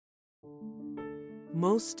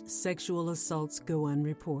Most sexual assaults go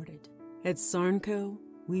unreported. At Sarnco,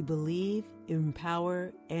 we believe,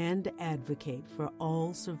 empower, and advocate for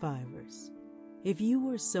all survivors. If you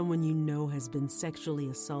or someone you know has been sexually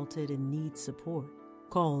assaulted and needs support,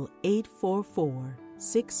 call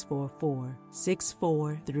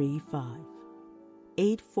 844-644-6435.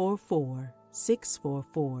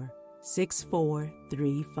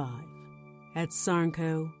 844-644-6435. At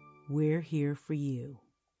Sarnco, we're here for you.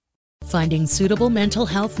 Finding suitable mental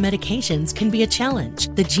health medications can be a challenge.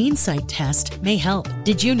 The GeneSight test may help.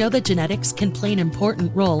 Did you know that genetics can play an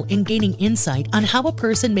important role in gaining insight on how a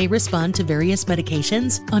person may respond to various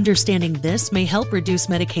medications? Understanding this may help reduce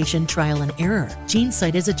medication trial and error.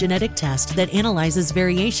 GeneSight is a genetic test that analyzes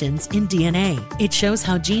variations in DNA. It shows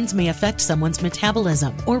how genes may affect someone's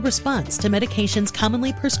metabolism or response to medications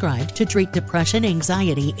commonly prescribed to treat depression,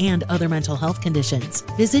 anxiety, and other mental health conditions.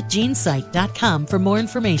 Visit GeneSight.com for more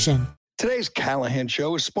information. Today's Callahan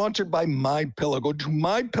Show is sponsored by MyPillow. Go to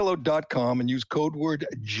mypillow.com and use code word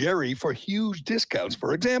Jerry for huge discounts.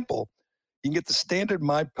 For example, you can get the standard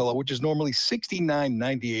MyPillow, which is normally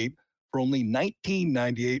 $69.98 for only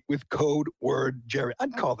 $19.98 with code word Jerry.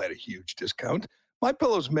 I'd call that a huge discount.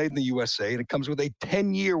 MyPillow is made in the USA, and it comes with a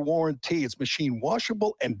 10-year warranty. It's machine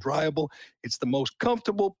washable and dryable. It's the most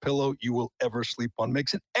comfortable pillow you will ever sleep on.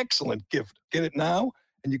 Makes an excellent gift. Get it now,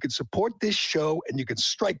 and you can support this show, and you can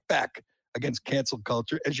strike back against cancel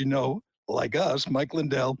culture. As you know, like us, Mike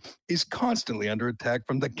Lindell is constantly under attack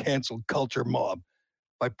from the cancel culture mob.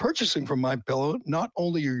 By purchasing from MyPillow, not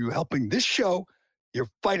only are you helping this show, you're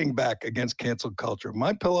fighting back against cancel culture.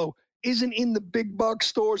 MyPillow isn't in the big box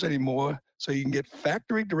stores anymore, so you can get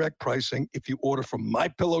factory direct pricing if you order from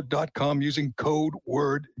mypillow.com using code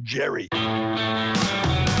word Jerry.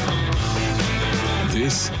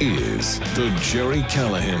 This is the Jerry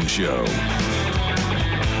Callahan Show.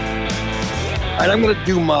 All right, I'm going to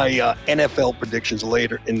do my NFL predictions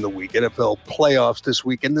later in the week. NFL playoffs this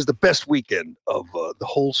weekend. This is the best weekend of the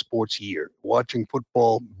whole sports year. Watching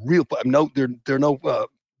football, there are no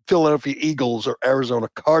Philadelphia Eagles or Arizona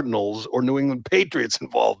Cardinals or New England Patriots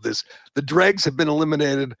involved. The dregs have been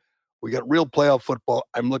eliminated. We got real playoff football.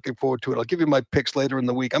 I'm looking forward to it. I'll give you my picks later in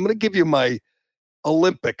the week. I'm going to give you my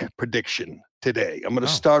Olympic prediction today. I'm going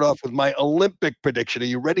to start off with my Olympic prediction. Are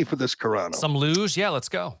you ready for this, Carano? Some luge? Yeah, let's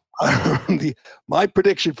go. My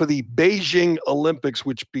prediction for the Beijing Olympics,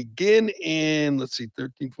 which begin in,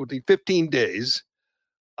 15 days,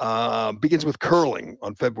 begins with curling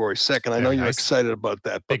on February 2nd. I know you're excited about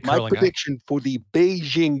that. But my prediction for the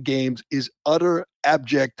Beijing Games is utter,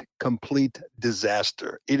 abject, complete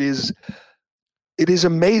disaster. It is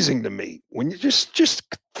amazing to me when you just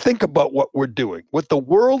think about what we're doing, what the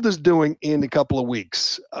world is doing in a couple of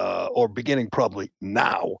weeks, or beginning probably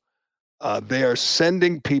now. They are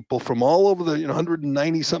sending people from all over the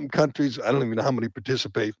 190-something countries. I don't even know how many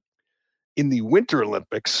participate in the Winter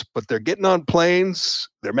Olympics, but they're getting on planes.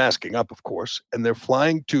 They're masking up, of course, and they're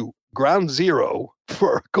flying to ground zero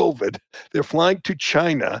for COVID. They're flying to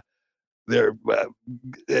China. They're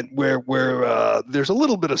where there's a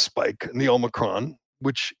little bit of spike in the Omicron,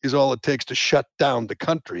 which is all it takes to shut down the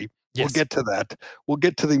country. Yes. We'll get to that. We'll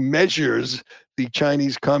get to the measures the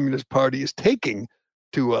Chinese Communist Party is taking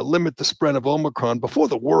to limit the spread of Omicron before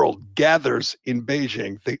the world gathers in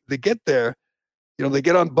Beijing. They get there, they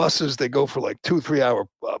get on buses. They go for like 2-3 hour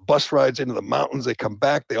bus rides into the mountains. They come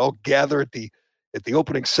back. They all gather at the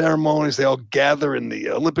opening ceremonies. They all gather in the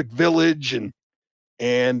Olympic Village,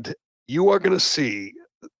 and you are going to see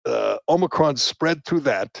Omicron spread through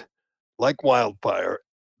that like wildfire.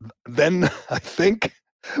 Then I think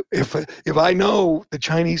if I know the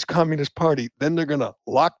Chinese Communist Party, then they're going to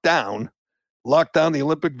lock down the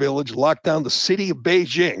Olympic Village, lock down the city of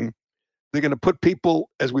Beijing. They're going to put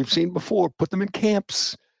people, as we've seen before, put them in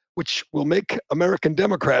camps, which will make American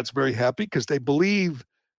Democrats very happy because they believe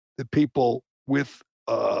that people with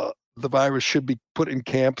the virus should be put in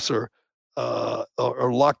camps or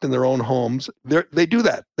locked in their own homes. They do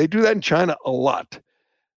that. They do that in China a lot.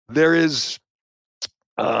 There's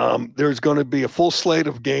going to be a full slate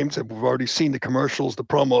of games, and we've already seen the commercials, the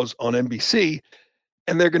promos on NBC,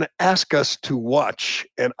 and they're going to ask us to watch.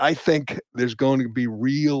 And I think there's going to be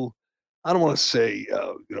real, I don't want to say,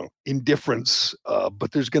 indifference,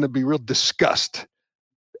 but there's going to be real disgust.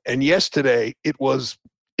 And yesterday it was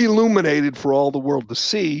illuminated for all the world to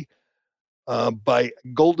see by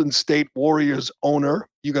Golden State Warriors owner.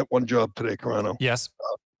 You got one job today, Carano. Yes.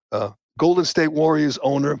 Golden State Warriors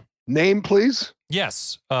owner. Name, please.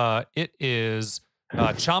 Yes. It is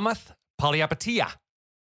Chamath Palihapitiya.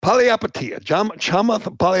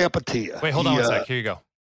 Chamath Palihapitiya. Wait, hold on one sec. Here you go.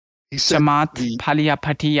 Chamath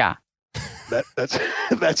Palihapitiya. That's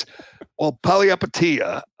that's well,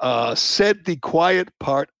 Palyapatia said the quiet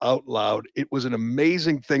part out loud. It was an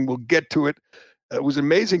amazing thing. We'll get to it. It was an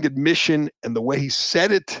amazing admission, and the way he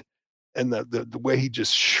said it, and the way he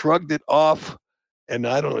just shrugged it off. And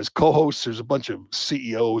I don't know, his co-hosts, there's a bunch of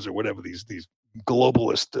CEOs or whatever, these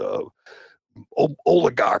globalist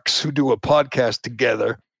oligarchs who do a podcast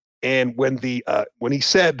together. And when he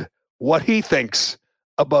said what he thinks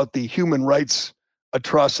about the human rights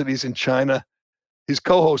atrocities in China, his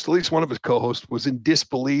co-host, at least one of his co-hosts, was in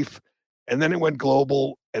disbelief. And then it went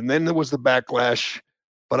global, and then there was the backlash.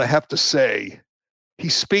 But I have to say, I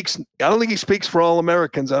don't think he speaks for all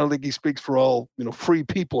Americans. I don't think he speaks for all, free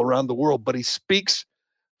people around the world, but he speaks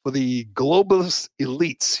for the globalist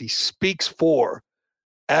elites. He speaks for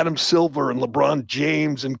Adam Silver and LeBron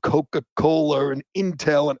James and Coca-Cola and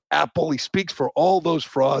Intel and Apple. He speaks for all those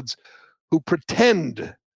frauds who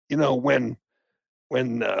pretend, when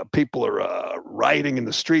people are rioting in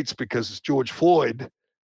the streets because it's George Floyd,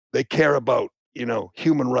 they care about,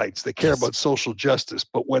 human rights. They care about social justice.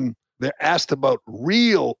 But when they're asked about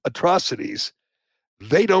real atrocities,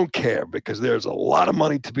 they don't care because there's a lot of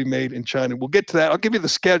money to be made in China. We'll get to that. I'll give you the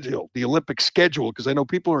schedule, the Olympic schedule, because I know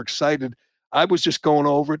people are excited. I was just going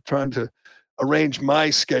over it, trying to arrange my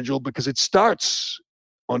schedule because it starts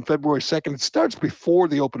on February 2nd. It starts before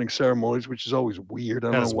the opening ceremonies, which is always weird.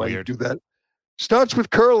 I don't know why you do that. Starts with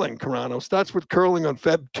curling, Carano. Starts with curling on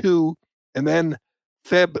Feb 2, and then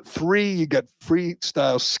Feb 3, you got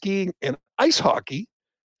freestyle skiing and ice hockey.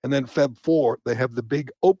 And then Feb 4, they have the big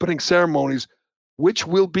opening ceremonies, which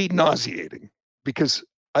will be nauseating because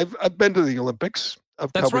I've been to the Olympics.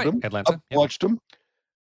 I've covered them. Atlanta. I've watched them.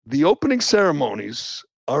 The opening ceremonies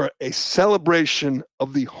are a celebration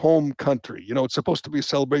of the home country. It's supposed to be a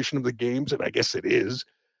celebration of the games, and I guess it is.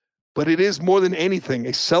 But it is more than anything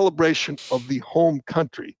a celebration of the home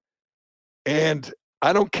country. And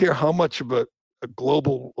I don't care how much of a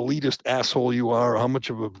global elitist asshole you are, or how much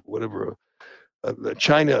of a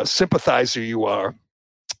China sympathizer you are.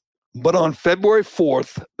 But on February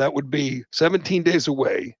 4th, that would be 17 days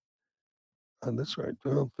away. And that's right,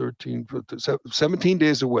 17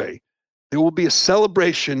 days away. There will be a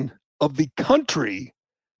celebration of the country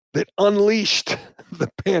that unleashed the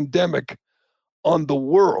pandemic on the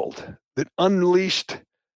world, that unleashed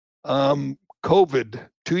COVID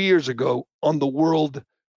 2 years ago on the world,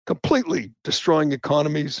 completely destroying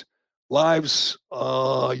economies, lives.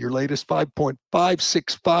 Your latest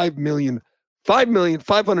 5.565 million,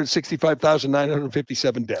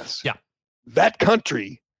 5,565,957 deaths. Yeah. That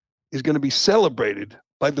country is going to be celebrated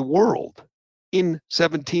by the world in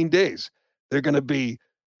 17 days. They're going to be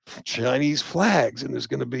Chinese flags, and there's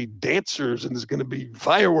going to be dancers, and there's going to be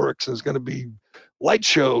fireworks, and there's going to be light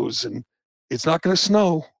shows, and it's not going to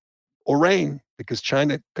snow or rain because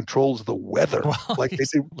China controls the weather. Well, like they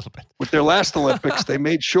did with their last Olympics. They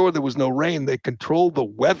made sure there was no rain. They controlled the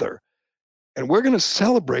weather. And we're going to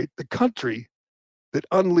celebrate the country that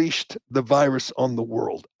unleashed the virus on the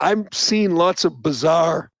world. I've seen lots of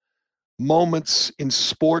bizarre moments in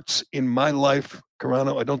sports in my life,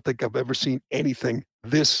 Carano. I don't think I've ever seen anything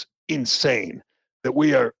this insane that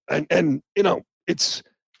we are. And it's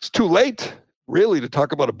too late really to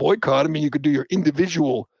talk about a boycott. I mean, you could do your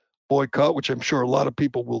individual boycott, which I'm sure a lot of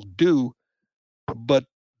people will do, but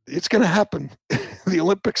it's going to happen. The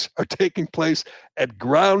Olympics are taking place at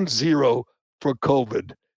ground zero for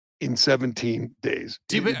COVID in 17 days.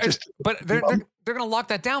 But they're going to lock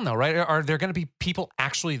that down, though, right? Are there going to be people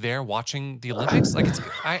actually there watching the Olympics? Are they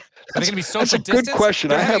going to be social distance? That's a good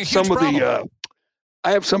question. I have some of the.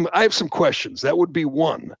 I have some questions. That would be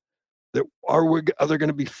one. That are there going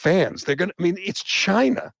to be fans? It's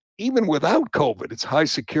China. Even without COVID, it's high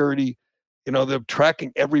security. They're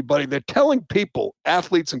tracking everybody. They're telling people,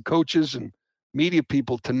 athletes and coaches and media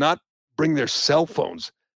people, to not bring their cell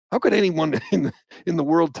phones. How could anyone in the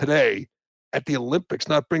world today at the Olympics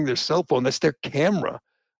not bring their cell phone? That's their camera.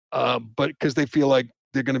 But because they feel like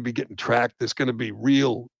they're going to be getting tracked, there's going to be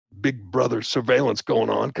real big brother surveillance going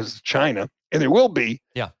on because it's China, and there will be.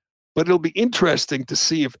 Yeah. But it'll be interesting to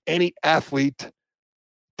see if any athlete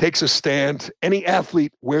takes a stand. Any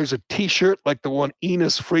athlete wears a T-shirt like the one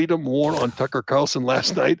Enos Freedom wore on Tucker Carlson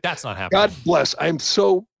last night. That's not happening. God bless. I'm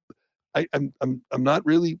not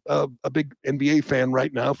really a big NBA fan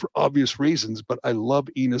right now for obvious reasons, but I love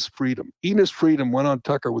Enos Freedom. Enos Freedom went on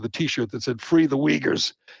Tucker with a T-shirt that said "Free the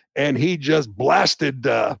Uyghurs," and he just blasted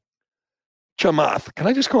Chamath. Can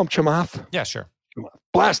I just call him Chamath? Yeah, sure. Chamath.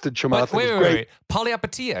 Blasted Chamath. Wait.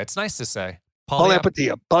 Palyapatia. It's nice to say.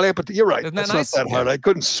 Palyapatia. You're right. Isn't that That's nice? not that hard. I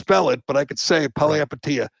couldn't spell it, but I could say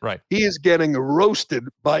Palyapatia. Right. He is getting roasted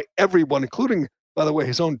by everyone, including By the way,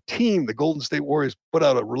 his own team, the Golden State Warriors, put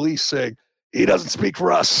out a release saying he doesn't speak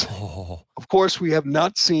for us. Oh. Of course, we have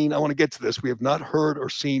not seen. I want to get to this. We have not heard or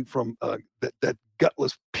seen from that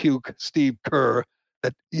gutless puke, Steve Kerr.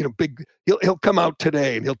 That big. He'll come out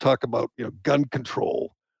today and he'll talk about gun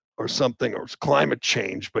control or something or climate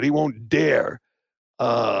change, but he won't dare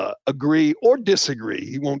agree or disagree.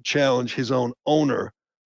 He won't challenge his own owner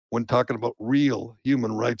when talking about real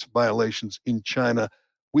human rights violations in China.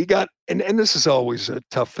 We got, and this is always a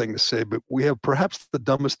tough thing to say, but we have perhaps the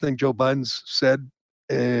dumbest thing Joe Biden's said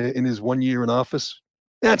in his 1 year in office.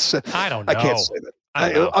 That's I don't know. I can't say that.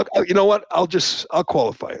 I you know what? I'll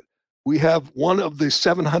qualify it. We have one of the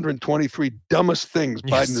 723 dumbest things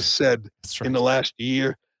Biden has said in the last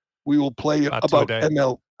year. We will play about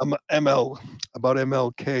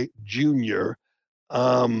MLK Jr.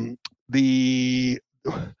 I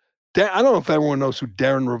don't know if everyone knows who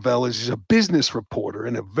Darren Rovell is. He's a business reporter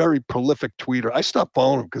and a very prolific tweeter. I stopped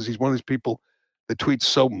following him because he's one of these people that tweets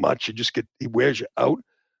so much he wears you out.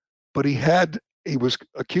 But he was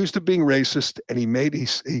accused of being racist, and he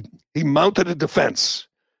mounted a defense.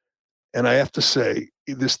 And I have to say,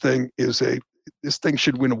 this thing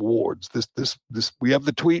should win awards. This we have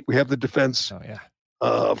the tweet, we have the defense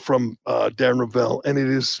from Darren Rovell, and it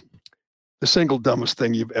is the single dumbest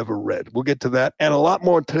thing you've ever read. We'll get to that and a lot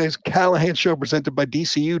more in today's Callahan Show, presented by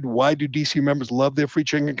DCU. Why do DCU members love their free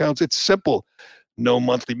checking accounts? It's simple. No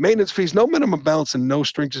monthly maintenance fees, no minimum balance, and no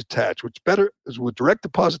strings attached. What's better is with direct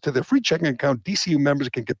deposit to their free checking account, DCU members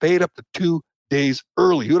can get paid up to 2 days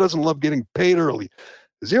early. Who doesn't love getting paid early?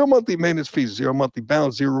 Zero monthly maintenance fees, zero monthly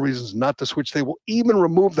balance, zero reasons not to switch. They will even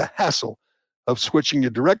remove the hassle of switching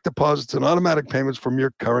your direct deposits and automatic payments from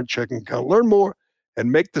your current checking account. Learn more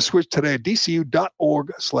and make the switch today at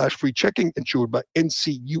dcu.org/free checking, insured by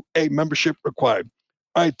NCUA, membership required.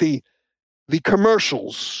 All right, the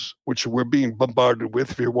commercials, which we're being bombarded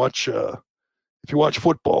with. If you watch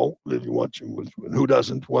football, who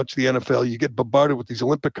doesn't watch the NFL, you get bombarded with these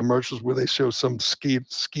Olympic commercials where they show some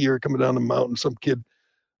skier coming down the mountain, some kid,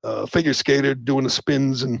 figure skater doing the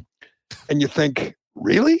spins, and you think,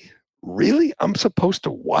 really? I'm supposed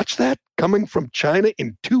to watch that coming from China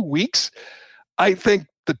in 2 weeks? I think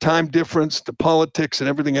the time difference, the politics, and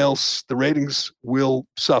everything else, the ratings will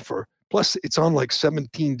suffer. Plus, it's on like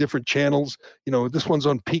 17 different channels. This one's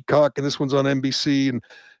on Peacock and this one's on NBC, and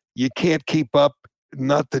you can't keep up.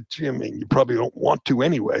 Not that, you probably don't want to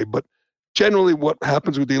anyway, but generally what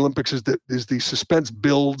happens with the Olympics is that the suspense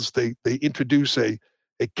builds. They introduce a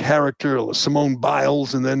character, Simone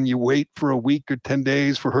Biles, and then you wait for a week or 10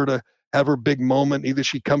 days for her to have her big moment. Either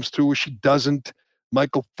she comes through or she doesn't.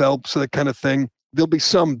 Michael Phelps, that kind of thing. There'll be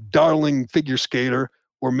some darling figure skater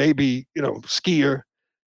or maybe, skier,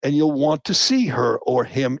 and you'll want to see her or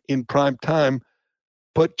him in prime time.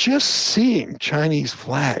 But just seeing Chinese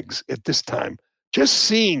flags at this time, just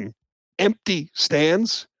seeing empty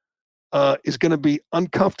stands is going to be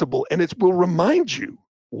uncomfortable, and it will remind you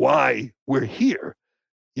why we're here.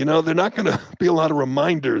 They're not going to be a lot of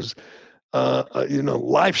reminders,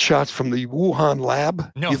 live shots from the Wuhan lab.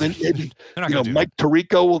 No, you think maybe, Mike that.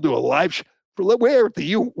 Tirico will do a live where at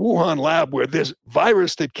the Wuhan lab, where this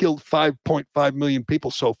virus that killed 5.5 million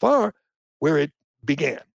people so far, where it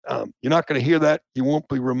began. You're not going to hear that. You won't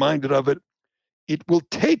be reminded of it. It will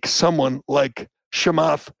take someone like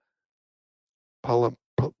Shamath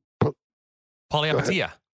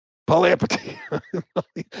Palihapitiya.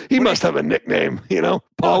 He must have a nickname,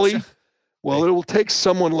 Paulie. Well, it will take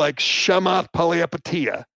someone like Shamath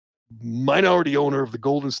Palihapitiya, minority owner of the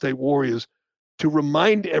Golden State Warriors, to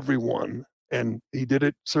remind everyone, and he did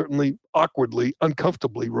it certainly awkwardly,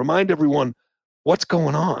 uncomfortably, remind everyone what's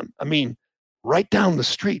going on. I mean, right down the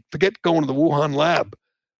street, forget going to the Wuhan lab.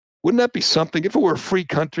 Wouldn't that be something if it were a free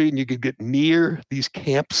country and you could get near these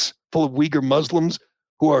camps full of Uyghur Muslims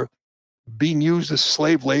who are being used as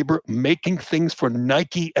slave labor, making things for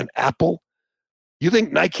Nike and Apple? You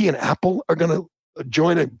think Nike and Apple are going to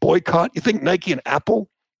join a boycott? You think Nike and Apple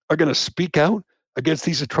are going to speak out against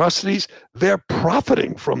these atrocities? They're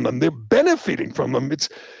profiting from them. They're benefiting from them. It's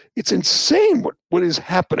insane what is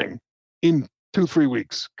happening in 2-3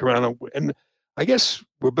 weeks, Carano. And I guess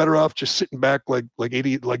we're better off just sitting back like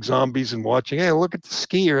idiot, like zombies, and watching. Hey, look at the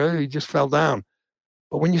skier. He just fell down.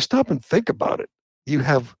 But when you stop and think about it, you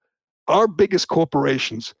have our biggest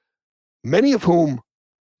corporations, many of whom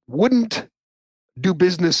wouldn't do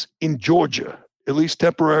business in Georgia, at least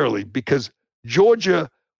temporarily, because Georgia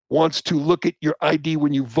wants to look at your ID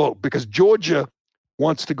when you vote, because Georgia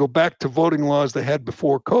wants to go back to voting laws they had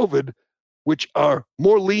before COVID, which are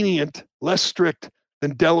more lenient, less strict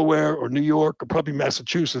than Delaware or New York or probably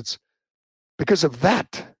Massachusetts. Because of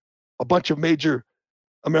that, a bunch of major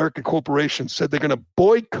American corporations said they're going to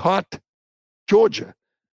boycott Georgia,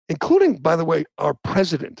 including, by the way, our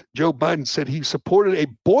president, Joe Biden, said he supported a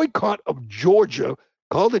boycott of Georgia,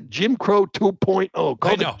 called it Jim Crow 2.0,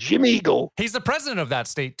 called it Jim Eagle. He's the president of that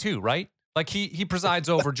state too, right? Like he presides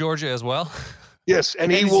over Georgia as well. Yes,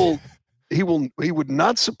 and he would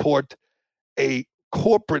not support a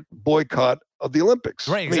corporate boycott of the Olympics.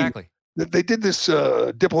 Right, exactly. They did this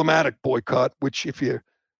diplomatic boycott, which if you're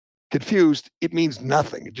confused, it means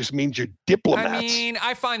nothing. It just means you're diplomats. I mean,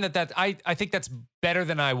 I find that I think that's better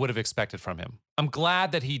than I would have expected from him. I'm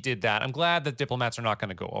glad that he did that. I'm glad that diplomats are not going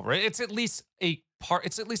to go over it. It's at least a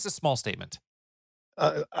small statement.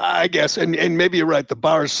 I guess, and maybe you're right. The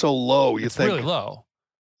bar is so low. It's really low.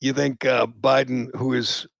 You think Biden, who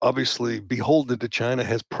is obviously beholden to China,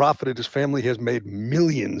 has profited. His family has made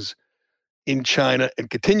millions in China and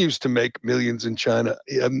continues to make millions in China.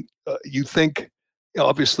 You think,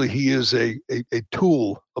 obviously, he is a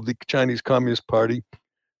tool of the Chinese Communist Party.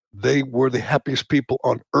 They were the happiest people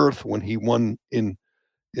on earth when he won in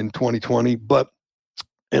 2020.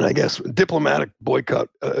 And I guess diplomatic boycott,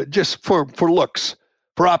 just for looks,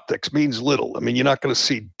 for optics, means little. I mean, you're not going to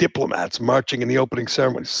see diplomats marching in the opening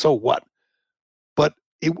ceremony. So what? But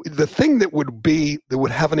the thing that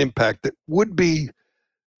would have an impact, that would be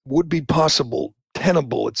possible,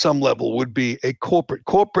 tenable at some level, would be a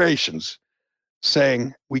corporations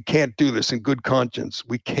saying, we can't do this in good conscience.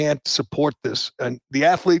 We can't support this. And the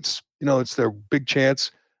athletes, it's their big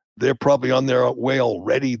chance. They're probably on their way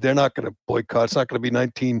already. They're not going to boycott. It's not going to be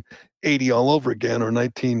 1980 all over again, or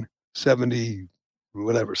 1970,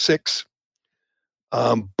 whatever, 6.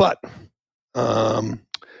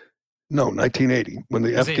 No, 1980, when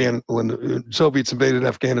the Soviets invaded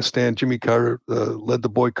Afghanistan, Jimmy Carter led the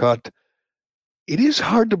boycott. It is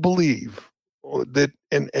hard to believe that,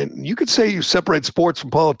 and you could say you separate sports from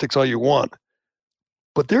politics all you want,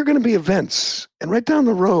 but there are going to be events, and right down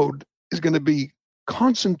the road is going to be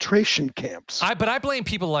concentration camps. But I blame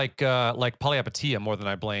people like Palihapitiya more than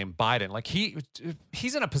I blame Biden. Like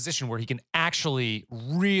he's in a position where he can actually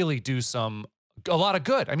really do a lot of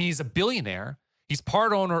good. I mean, he's a billionaire. He's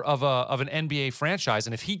part owner of an NBA franchise,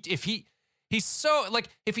 and if he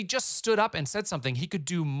just stood up and said something, he could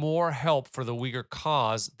do more help for the Uyghur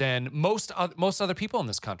cause than most other people in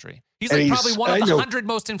this country. He's probably one of the 100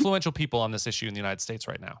 most influential people on this issue in the United States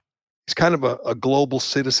right now. He's kind of a global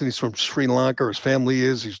citizen. He's from Sri Lanka. His family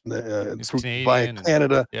is. He's via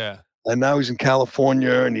Canada. And now he's in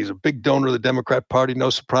California, and he's a big donor of the Democrat Party. No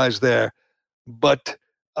surprise there. But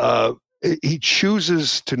he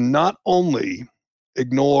chooses to not only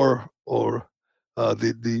ignore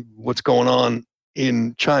the what's going on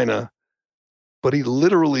in China, but he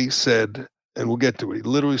literally said, and we'll get to it, he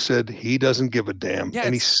literally said he doesn't give a damn.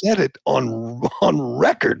 And he said it on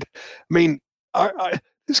record. I mean,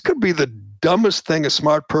 this could be the dumbest thing a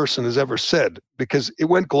smart person has ever said, because it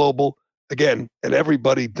went global again, and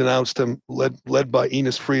everybody denounced him, led by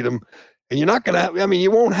Enos Freedom. And you're not going to have, I mean, you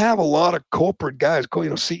won't have a lot of corporate guys,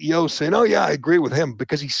 CEOs saying, oh yeah, I agree with him,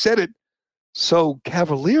 because he said it so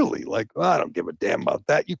cavalierly, like, I don't give a damn about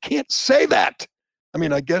that. You can't say that. I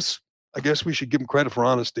mean, I guess we should give him credit for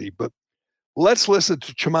honesty, but let's listen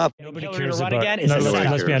to Chamath. Nobody cares about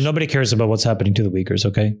nobody cares about what's happening to the Uyghurs.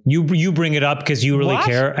 Okay, you bring it up because you really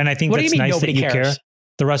care, and I think that's nice that you care.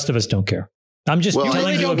 The rest of us don't care. I'm just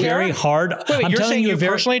telling you a very hard. I'm telling you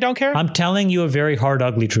personally don't care. I'm telling you a very hard,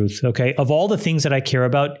 ugly truth. Okay, of all the things that I care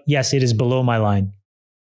about, yes, it is below my line.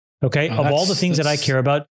 Okay, of all the things that I care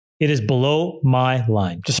about, it is below my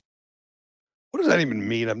line. What does that even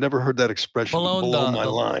mean? I've never heard that expression. Below my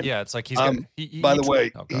line. Yeah, it's like he's. By the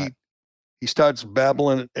way, he starts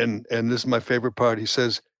babbling, and this is my favorite part. He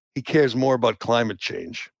says he cares more about climate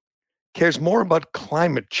change. Cares more about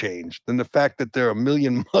climate change than the fact that there are 1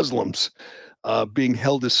 million Muslims being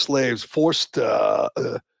held as slaves, forced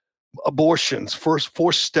abortions, forced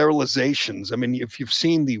sterilizations. I mean, if you've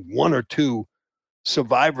seen the 1 or 2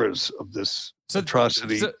 survivors of this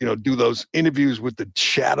atrocity, do those interviews with the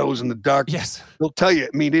shadows in the dark. Yes, they'll tell you.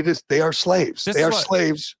 I mean, they are slaves.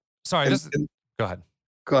 Slaves. Sorry, go ahead.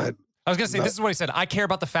 Go ahead. I was going to say, this is what he said. I care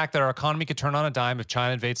about the fact that our economy could turn on a dime if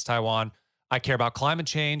China invades Taiwan. I care about climate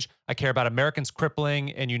change. I care about Americans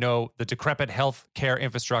crippling and, the decrepit health care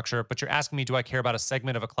infrastructure. But you're asking me, do I care about a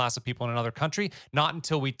segment of a class of people in another country? Not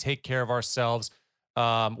until we take care of ourselves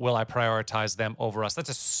will I prioritize them over us. That's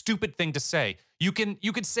a stupid thing to say. You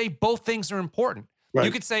could say both things are important. Right.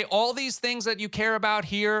 You could say all these things that you care about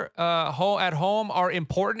here at home are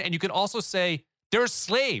important. And you can also say There's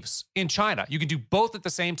slaves in China. You can do both at the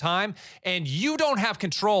same time, and you don't have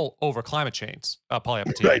control over climate change,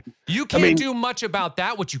 Polyapathy. Right. You can't do much about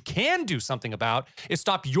that. What you can do something about is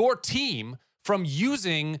stop your team from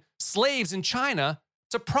using slaves in China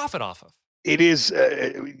to profit off of. It is,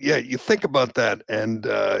 you think about that, and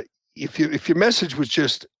if your message was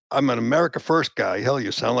just, I'm an America first guy, hell,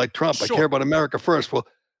 you sound like Trump. Sure. I care about America first. Well,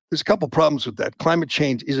 there's a couple problems with that. Climate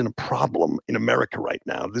change isn't a problem in America right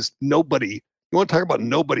now. There's nobody, you want to talk about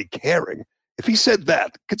nobody caring? If he said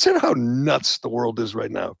that, consider how nuts the world is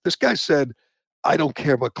right now. This guy said, I don't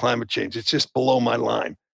care about climate change. It's just below my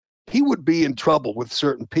line. He would be in trouble with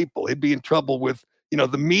certain people. He'd be in trouble with,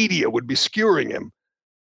 the media would be skewering him.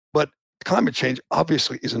 But climate change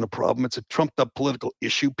obviously isn't a problem. It's a trumped up political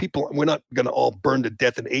issue. We're not going to all burn to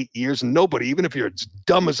death in 8 years. And nobody, even if you're as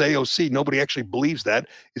dumb as AOC, nobody actually believes that.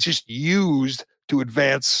 It's just used to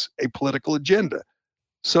advance a political agenda.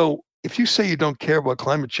 So if you say you don't care about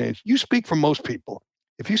climate change, you speak for most people.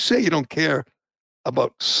 If you say you don't care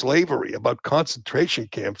about slavery, about concentration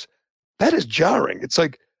camps, that is jarring. It's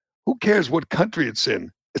like, who cares what country it's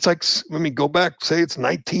in? It's like, go back, say it's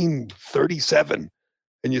 1937,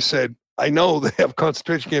 and you said, I know they have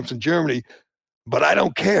concentration camps in Germany, but I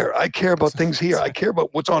don't care. I care about things here. I care about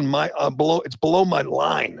what's on my it's below my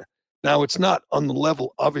line. Now, it's not on the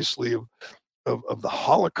level, obviously, of the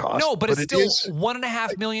Holocaust. No, but it's still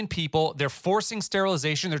 1.5 million people. They're forcing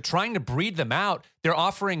sterilization. They're trying to breed them out. They're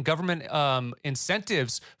offering government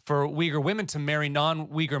incentives for Uyghur women to marry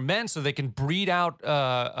non-Uyghur men so they can breed out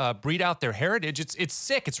their heritage. It's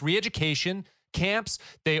sick. It's re-education camps.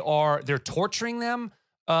 They're torturing them.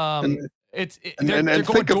 They're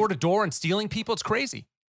going door to door and stealing people. It's crazy.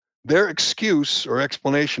 Their excuse or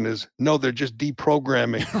explanation is, no, they're just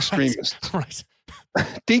deprogramming extremists. Right.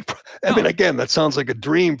 I mean, again, that sounds like a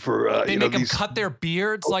dream for they make them cut their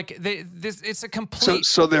beards. Like it's a complete.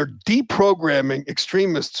 So they're deprogramming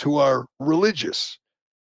extremists who are religious.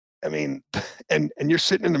 I mean, and you're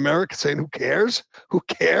sitting in America saying, who cares? Who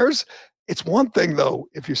cares? It's one thing though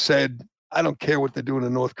if you said, I don't care what they're doing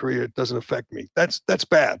in North Korea, it doesn't affect me. That's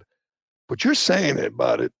bad. But you're saying it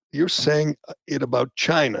about it. You're saying it about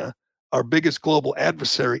China, our biggest global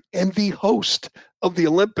adversary and the host of the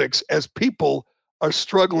Olympics, as people are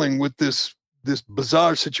struggling with this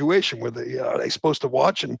bizarre situation where are they supposed to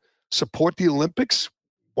watch and support the Olympics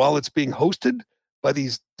while it's being hosted by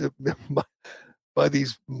these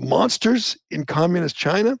monsters in communist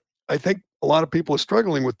China? I think a lot of people are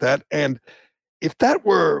struggling with that. And if that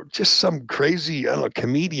were just some crazy, I don't know,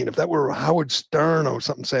 comedian, if that were Howard Stern or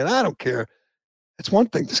something saying, I don't care, it's one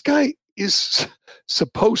thing. This guy is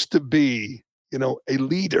supposed to be, a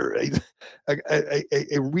leader,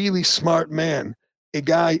 a really smart man. A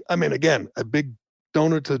guy, I mean, again, a big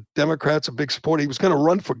donor to Democrats, a big supporter. He was going to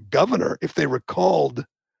run for governor. If they recalled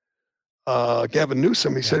Gavin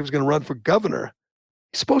Newsom, he said he was going to run for governor.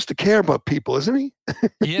 He's supposed to care about people, isn't he?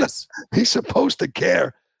 Yes. He's supposed to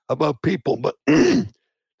care about people. But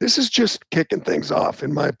this is just kicking things off,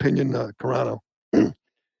 in my opinion, Carano.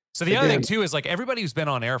 So the other thing too is like everybody who's been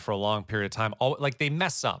on air for a long period of time, like they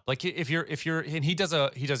mess up. Like if you're, and he does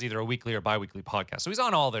either a weekly or biweekly podcast. So he's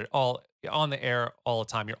on all on the air all the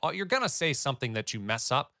time. You're gonna say something that you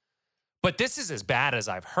mess up, but this is as bad as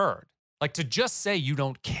I've heard. Like to just say you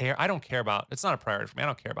don't care. I don't care about. It's not a priority for me. I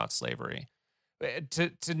don't care about slavery.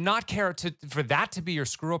 To not care for that to be your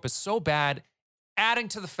screw up is so bad. Adding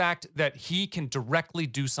to the fact that he can directly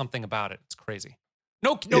do something about it. It's crazy.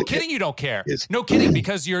 No kidding. You don't care. No kidding,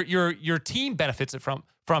 because your team benefits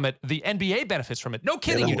from it. The NBA benefits from it. No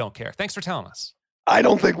kidding. You don't care. Thanks for telling us. I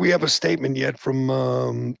don't think we have a statement yet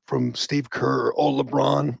from Steve Kerr or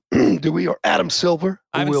LeBron. Do we? Or Adam Silver?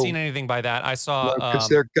 I haven't seen anything by that. I saw because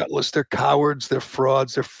they're gutless. They're cowards. They're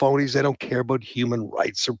frauds. They're phonies. They don't care about human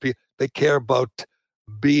rights they care about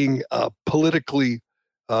being politically,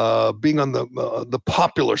 being on the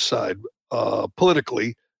popular side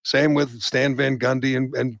politically. Same with Stan Van Gundy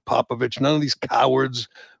and Popovich. None of these cowards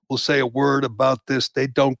will say a word about this. They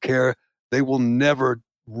don't care. They will never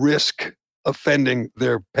risk offending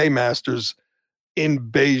their paymasters in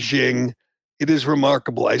Beijing. It is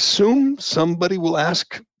remarkable. I assume somebody will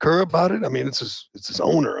ask Kerr about it. I mean, it's his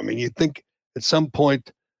owner. I mean, you'd think at some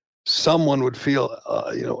point someone would feel,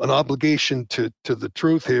 an obligation to the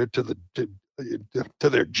truth here, to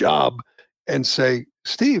their job, and say,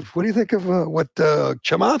 Steve, what do you think of what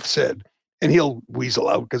Chamath said? And he'll weasel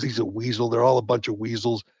out because he's a weasel. They're all a bunch of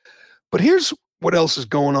weasels. But here's what else is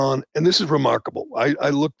going on, and this is remarkable. I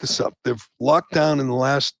looked this up. They've locked down in the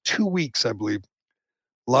last 2 weeks, I believe,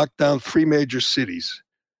 locked down 3 major cities.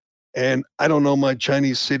 And I don't know my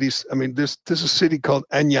Chinese cities. I mean, there's a city called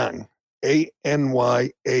Anyang.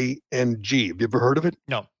 Anyang. Have you ever heard of it?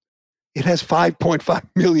 No. It has 5.5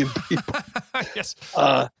 million people. Yes.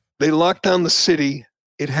 They locked down the city.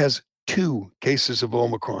 It has 2 cases of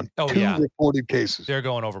Omicron. Oh, 2 yeah. reported cases. They're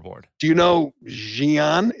going overboard. Do you know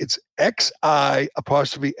Xi'an? It's Xi''An.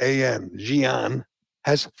 Xi'an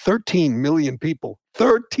has 13 million people.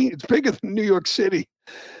 13. It's bigger than New York City.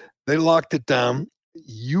 They locked it down.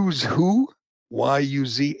 Yuzhou,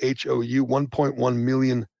 Yuzhou, 1.1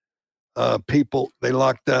 million people. They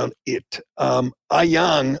locked down it.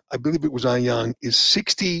 Anyang, I believe it was Anyang, is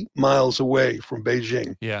 60 miles away from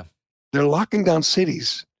Beijing. Yeah. They're locking down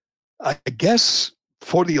cities, I guess,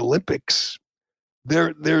 for the Olympics.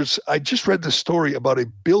 I just read the story about a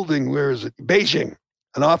building, where is it? Beijing,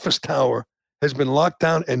 an office tower has been locked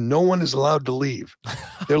down and no one is allowed to leave.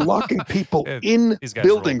 They're locking people in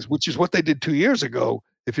buildings, which is what they did 2 years ago,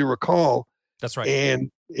 if you recall. That's right.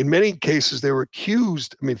 And in many cases, they were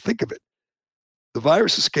accused. I mean, think of it. The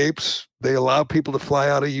virus escapes. They allow people to fly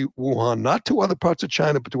out of Wuhan, not to other parts of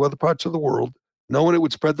China, but to other parts of the world, knowing it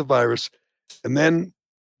would spread the virus. And then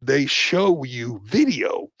they show you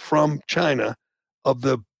video from China of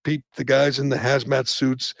the guys in the hazmat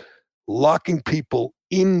suits locking people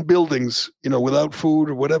in buildings, without food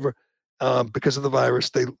or whatever, because of the virus.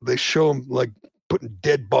 They show them like putting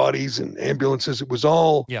dead bodies in ambulances. It was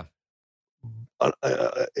all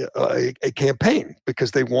a campaign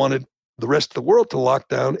because they wanted the rest of the world to lock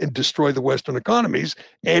down and destroy the Western economies.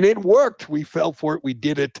 And it worked. We fell for it. We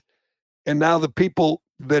did it. And now the people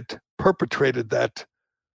that perpetrated that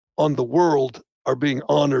on the world are being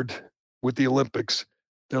honored with the Olympics.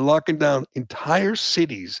 They're locking down entire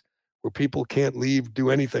cities where people can't leave, do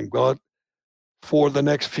anything, go out for the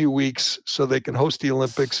next few weeks so they can host the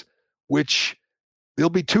Olympics, which there'll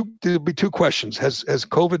be two questions. Has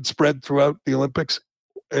COVID spread throughout the Olympics?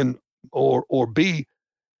 Or B,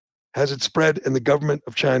 has it spread and the government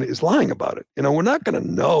of China is lying about it? We're not going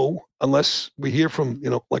to know unless we hear from,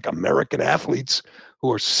 like American athletes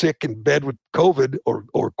who are sick in bed with COVID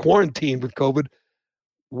or quarantined with COVID.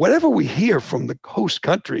 Whatever we hear from the host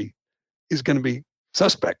country is going to be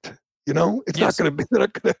suspect. It's not going to be,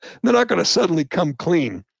 they're not going to suddenly come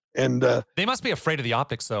clean. And they must be afraid of the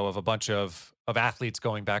optics, though, of a bunch of athletes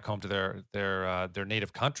going back home to their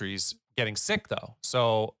native countries getting sick, though.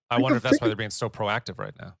 So I wonder if that's why they're being so proactive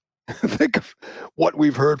right now. Think of what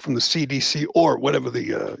we've heard from the CDC or whatever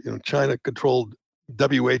the China-controlled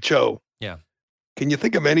WHO. Yeah. Can you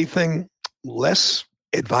think of anything less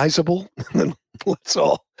advisable than let's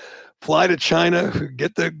all fly to China,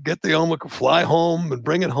 get the Omicron, fly home and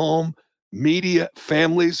bring it home? Media,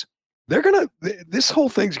 families, this whole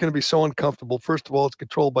thing's gonna be so uncomfortable. First of all, it's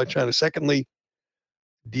controlled by China. Secondly,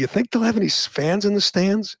 do you think they'll have any fans in the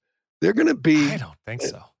stands? They're gonna be. I don't think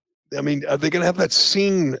so. I mean, are they going to have that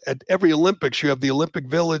scene at every Olympics? You have the Olympic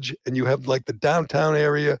Village, and you have like the downtown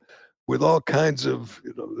area with all kinds of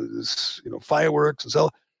fireworks and so,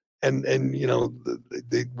 and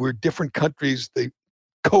we're different countries. They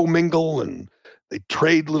commingle and they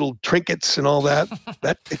trade little trinkets and all that.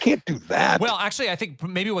 That they can't do that. Well, actually, I think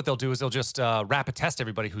maybe what they'll do is they'll just rapid test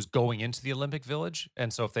everybody who's going into the Olympic Village,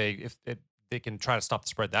 and so if they can try to stop the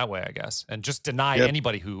spread that way, I guess, and just deny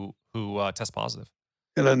anybody who tests positive.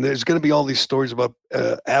 And then there's going to be all these stories about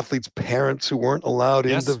athletes' parents who weren't allowed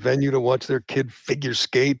in the venue to watch their kid figure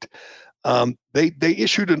skate. They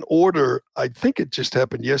issued an order, I think it just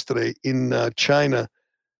happened yesterday, in China,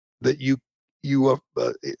 that you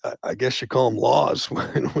I guess you call them laws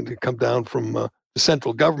when they come down from the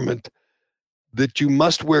central government, that you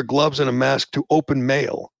must wear gloves and a mask to open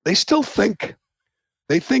mail. They think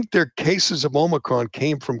their cases of Omicron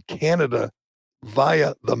came from Canada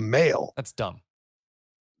via the mail. That's dumb.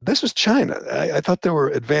 This is China. I thought they were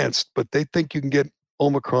advanced, but they think you can get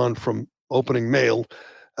Omicron from opening mail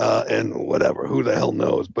and whatever. Who the hell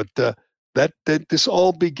knows? But that this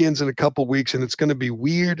all begins in a couple weeks, and it's going to be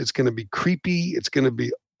weird. It's going to be creepy. It's going to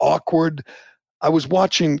be awkward. I was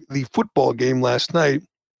watching the football game last night,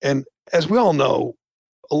 and as we all know,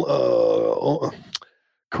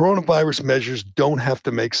 coronavirus measures don't have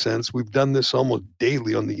to make sense. We've done this almost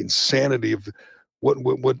daily on the insanity of what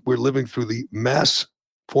we're living through, the mass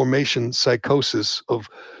formation psychosis of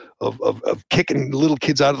kicking little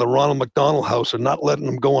kids out of the Ronald McDonald House or not letting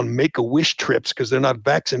them go on Make-A-Wish trips because they're not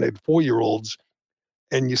vaccinated, 4-year-olds.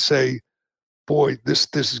 And you say, boy, this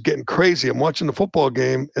is getting crazy. I'm watching the football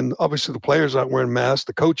game, and obviously the players aren't wearing masks,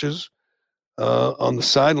 the coaches on the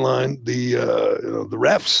sideline, the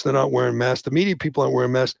refs, they're not wearing masks, the media people aren't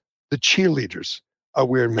wearing masks, the cheerleaders are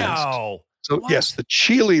wearing masks. No. So yes, the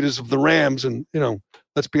cheerleaders of the Rams, and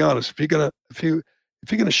let's be honest, if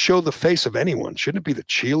if you're going to show the face of anyone, shouldn't it be the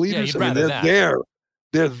cheerleaders? Yeah, they're there.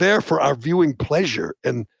 They're there for our viewing pleasure,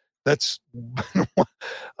 and that's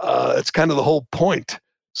that's kind of the whole point.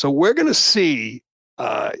 So we're going to see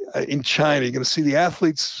in China, you're going to see the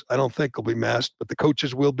athletes. I don't think will be masked, but the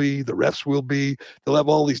coaches will be. The refs will be. They'll have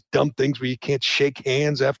all these dumb things where you can't shake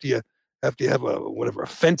hands after you have a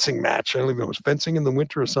fencing match. I don't even know, is fencing in the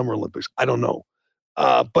Winter or Summer Olympics? I don't know.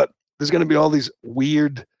 But there's going to be all these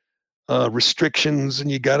weird restrictions,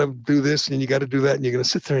 and you got to do this and you got to do that, and you're going to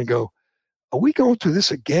sit there and go, are we going through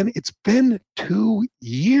this again? It's been 2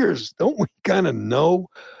 years. Don't we kind of know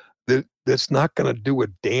that that's not going to do a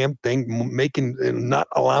damn thing, making and not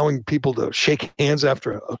allowing people to shake hands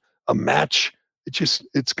after a match?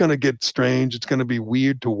 It's going to get strange. It's going to be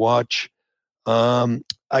weird to watch.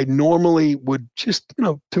 I normally would just,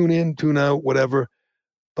 tune in, tune out, whatever.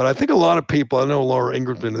 But I think a lot of people, I know Laura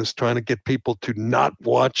Ingerman is trying to get people to not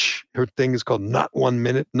watch. Her thing is called Not 1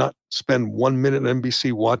 Minute, not spend 1 minute on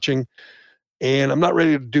NBC watching. And I'm not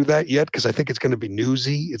ready to do that yet because I think it's going to be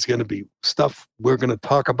newsy. It's going to be stuff we're going to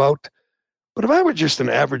talk about. But if I were just an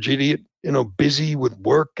average idiot, busy with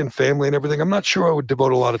work and family and everything, I'm not sure I would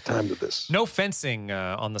devote a lot of time to this. No fencing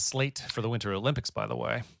on the slate for the Winter Olympics, by the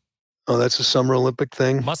way. Oh, that's a Summer Olympic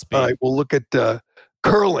thing? Must be. All right, we'll look at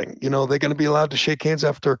curling. They're going to be allowed to shake hands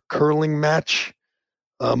after a curling match.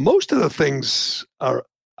 Most of the things are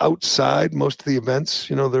outside. Most of the events,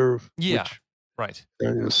 they're... Yeah, right.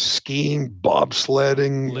 Skiing,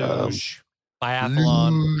 bobsledding, luge,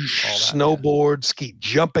 biathlon, snowboard, ski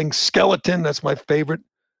jumping, skeleton. That's my favorite.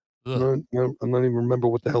 I'm not even remember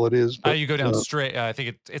what the hell it is. But, you go down straight. I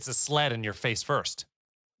think it's a sled and your face first.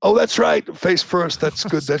 Oh, that's right. Face first. That's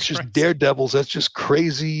good. That's just daredevils. That's just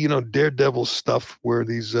crazy, daredevil stuff where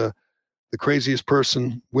these the craziest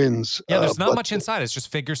person wins. Yeah, there's not much inside. It's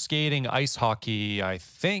just figure skating, ice hockey, I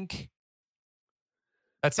think.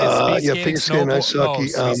 That's it. Figure skating, ice hockey.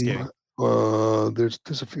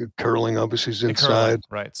 There's a few curling, obviously, is inside. Curling,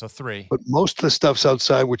 right, so 3. But most of the stuff's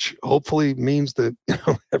outside, which hopefully means that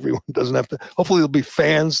everyone doesn't have to. Hopefully, there'll be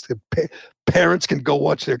fans. Parents can go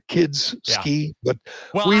watch their kids ski. But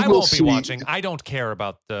I won't be watching. I don't care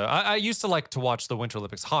about I used to like to watch the Winter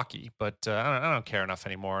Olympics hockey, but I don't care enough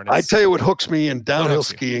anymore. I tell you what hooks me in downhill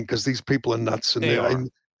skiing because these people are nuts,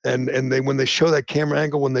 and they when they show that camera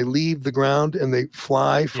angle when they leave the ground and they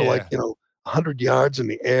fly for 100 yards in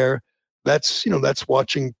the air. That's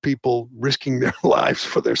watching people risking their lives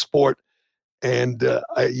for their sport, and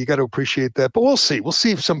you got to appreciate that. But we'll see. We'll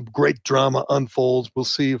see if some great drama unfolds. We'll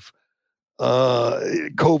see if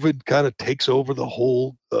COVID kind of takes over the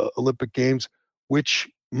whole Olympic Games, which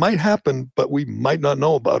might happen, but we might not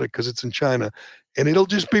know about it because it's in China, and it'll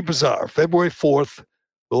just be bizarre. February 4th,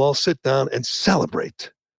 we'll all sit down and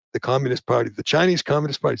celebrate the Communist Party, the Chinese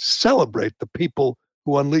Communist Party, celebrate the people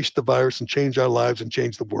who unleashed the virus and changed our lives and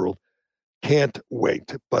changed the world. Can't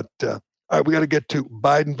wait. But all right, we got to get to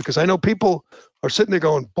Biden because I know people are sitting there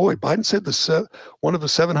going, boy, Biden said one of the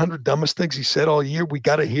 700 dumbest things he said all year. We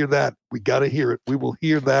got to hear that. We got to hear it. We will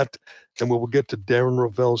hear that. And we will get to Darren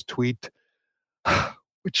Rovell's tweet,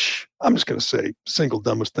 which I'm just going to say, single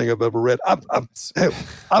dumbest thing I've ever read. I've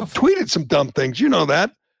tweeted some dumb things. You know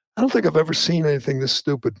that. I don't think I've ever seen anything this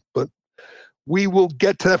stupid, but we will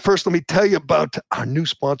get to that. First, let me tell you about our new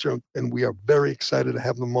sponsor, and we are very excited to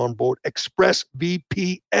have them on board,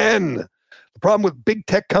 ExpressVPN. The problem with big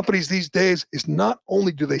tech companies these days is not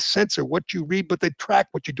only do they censor what you read, but they track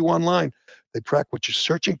what you do online. They track what you're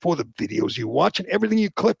searching for, the videos you watch, and everything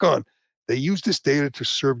you click on. They use this data to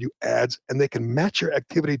serve you ads, and they can match your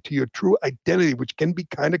activity to your true identity, which can be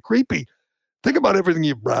kind of creepy. Think about everything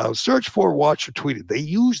you browse, search for, watch, or tweeted. They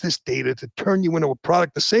use this data to turn you into a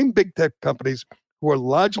product. The same big tech companies who are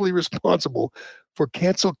largely responsible for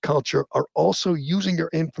cancel culture are also using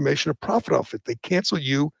your information to profit off it. They cancel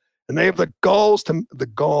you, and they have the gall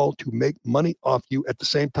to make money off you at the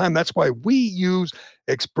same time. That's why we use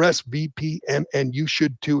ExpressVPN, and you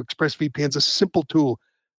should too. ExpressVPN is a simple tool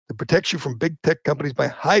that protects you from big tech companies by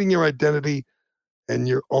hiding your identity and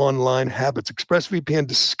your online habits. ExpressVPN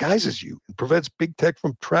disguises you and prevents big tech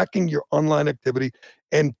from tracking your online activity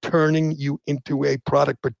and turning you into a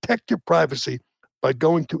product. Protect your privacy by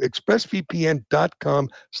going to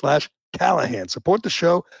expressvpn.com/Callahan. Support the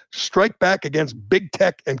show, strike back against big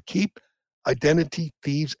tech, and keep identity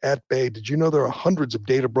thieves at bay. Did you know there are hundreds of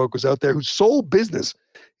data brokers out there whose sole business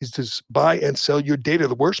is to buy and sell your data?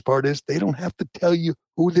 The worst part is they don't have to tell you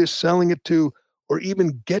who they're selling it to or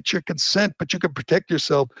even get your consent, but you can protect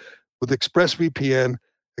yourself with ExpressVPN.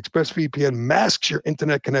 ExpressVPN masks your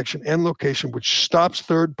internet connection and location, which stops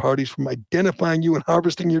third parties from identifying you and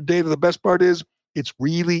harvesting your data. The best part is It's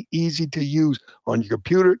really easy to use on your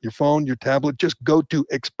computer, your phone, your tablet. Just go to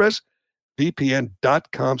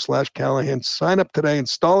expressvpn.com/Callahan. Sign up today,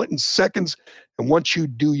 install it in seconds. And once you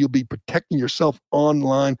do, you'll be protecting yourself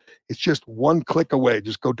online. It's just one click away.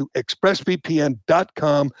 Just go to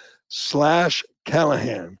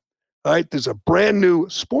expressvpn.com/Callahan. All right, there's a brand new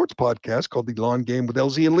sports podcast called The Long Game with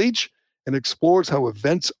LZ and Leach, and explores how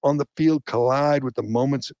events on the field collide with the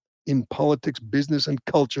moments in politics, business, and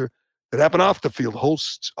culture that happen off the field.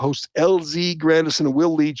 Hosts LZ Grandison and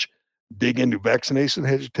Will Leach dig into vaccination,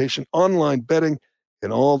 hesitation, online betting,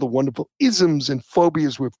 and all the wonderful isms and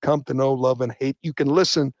phobias we've come to know, love, and hate. You can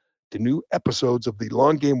listen to new episodes of The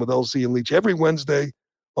Long Game with LZ and Leach every Wednesday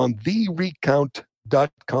on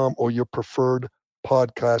therecount.com or your preferred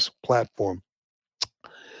podcast platform.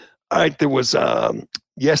 All right, there was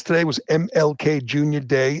yesterday was MLK Jr.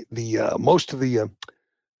 Day. Most of the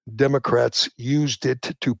Democrats used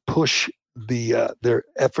it to push their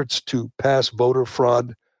efforts to pass voter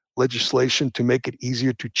fraud legislation to make it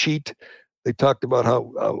easier to cheat. They talked about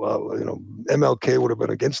how MLK would have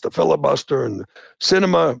been against the filibuster, and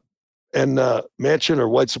Sinema and Manchin are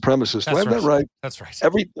white supremacists. Do I have that right? That's right.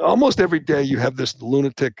 Almost every day you have this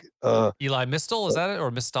lunatic. Eli Mistel, is that it?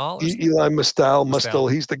 Or Mistal? Eli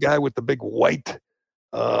Mistel. He's the guy with the big white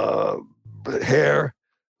hair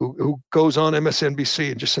who goes on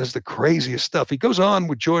MSNBC and just says the craziest stuff. He goes on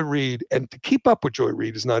with Joy Reid, and to keep up with Joy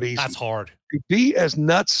Reid is not easy. That's hard. To be as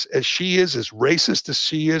nuts as she is, as racist as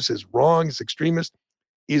she is, as wrong, as extremist,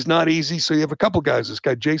 is not easy. So you have a couple guys. This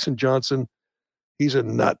guy, Jason Johnson, he's a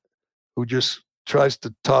nut who just tries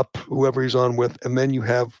to top whoever he's on with. And then you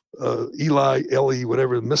have Ellie,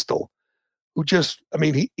 whatever, Mistel, who just,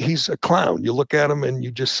 he's a clown. You look at him and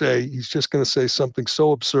you just say, he's just going to say something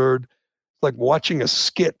so absurd, like watching a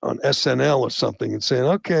skit on SNL or something and saying,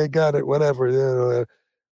 okay, got it, whatever.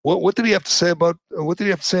 What did he have to say on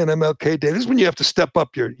MLK Day? This is when you have to step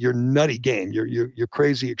up your nutty game, your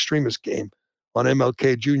crazy extremist game on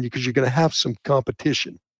MLK Jr., because you're going to have some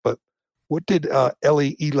competition. But what did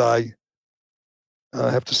Eli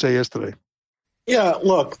have to say yesterday? Yeah,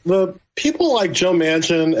 look, the people like Joe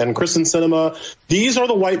Manchin and Kristen Sinema, these are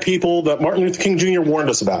the white people that Martin Luther King Jr. warned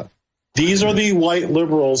us about. These are the white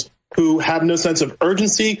liberals who have no sense of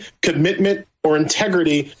urgency, commitment, or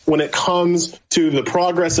integrity when it comes to the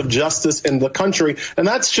progress of justice in the country. And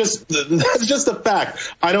that's just a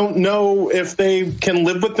fact. I don't know if they can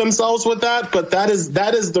live with themselves with that, but that is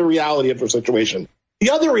the reality of the situation. The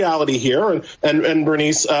other reality here, and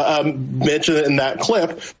Bernice mentioned it in that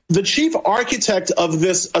clip, the chief architect of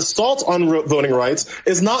this assault on voting rights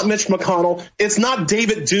is not Mitch McConnell. It's not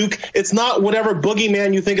David Duke. It's not whatever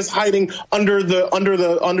boogeyman you think is hiding under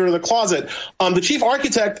the closet. The chief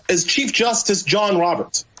architect is Chief Justice John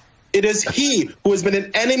Roberts. It is he who has been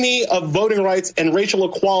an enemy of voting rights and racial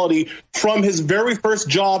equality from his very first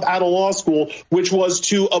job out of law school, which was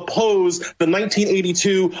to oppose the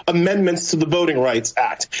 1982 amendments to the Voting Rights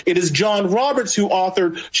Act. It is John Roberts who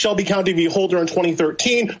authored Shelby County v. Holder in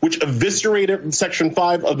 2013, which eviscerated Section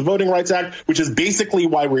 5 of the Voting Rights Act, which is basically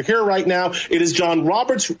why we're here right now. It is John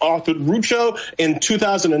Roberts who authored Rucho in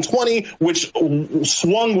 2020, which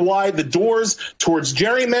swung wide the doors towards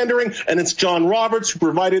gerrymandering. And it's John Roberts who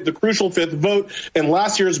provided the crucial fifth vote in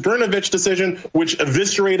last year's Brnovich decision, which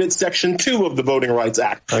eviscerated Section 2 of the Voting Rights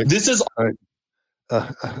Act. Right. This is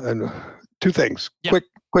two things. Yeah.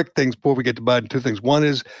 Quick things before we get to Biden. Two things. One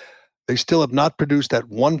is they still have not produced that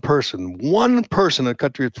one person in a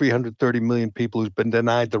country of 330 million people who's been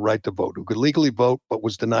denied the right to vote, who could legally vote but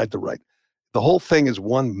was denied the right. The whole thing is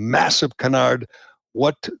one massive canard.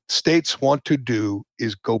 What states want to do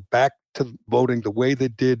is go back to voting the way they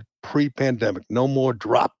did pre-pandemic. No more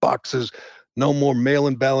drop boxes, no more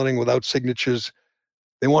mail-in balloting without signatures.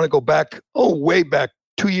 They want to go back, way back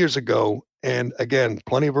 2 years ago. And again,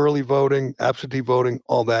 plenty of early voting, absentee voting,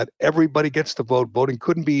 all that. Everybody gets to vote. Voting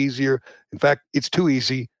couldn't be easier. In fact, it's too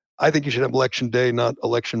easy. I think you should have election day, not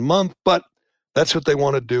election month, but that's what they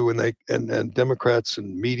want to do. And Democrats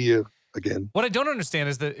and media, again. What I don't understand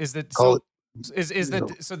is that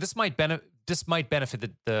this might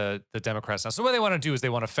benefit the Democrats now. So what they want to do is they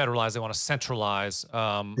want to federalize, they want to centralize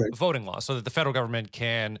voting laws so that the federal government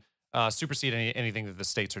can supersede anything that the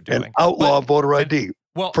states are doing. And outlaw voter ID.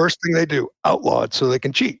 Well, first thing they do, outlaw it so they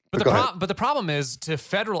can cheat. But the problem is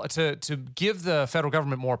to give the federal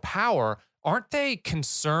government more power. Aren't they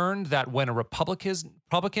concerned that when a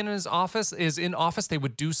Republican is in office, they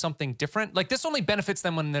would do something different? Like this only benefits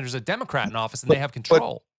them when there's a Democrat in office and they have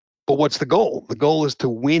control. But what's the goal? The goal is to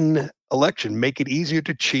win election, make it easier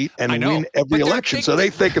to cheat and win every election. So they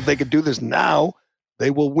think if they could do this now, They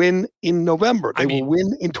will win in November. They will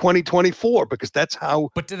win in 2024 because that's how.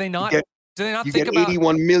 But do they not? Do they not you think get about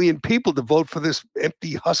 81 million people to vote for this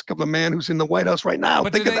empty husk of a man who's in the White House right now?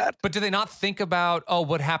 Think of that. But do they not think about,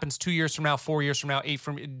 what happens 2 years from now, 4 years from now,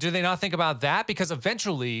 do they not think about that? Because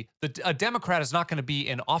eventually a Democrat is not going to be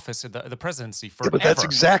in office in the presidency forever. Yeah, but that's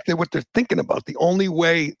exactly what they're thinking about. The only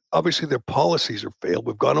way, obviously their policies are failed.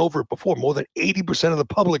 We've gone over it before. More than 80% of the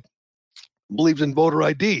public believes in voter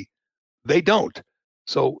ID. They don't.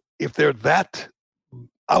 So if they're that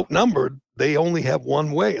outnumbered, they only have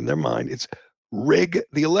one way in their mind. It's rig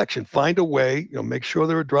the election. Find a way, make sure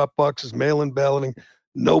there are drop boxes, mail-in balloting,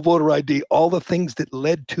 no voter ID, all the things that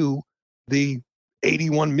led to the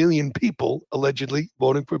 81 million people allegedly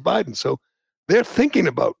voting for Biden. So they're thinking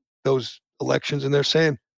about those elections and they're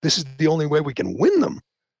saying, this is the only way we can win them.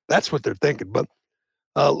 That's what they're thinking. But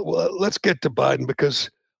let's get to Biden because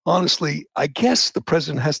honestly, I guess the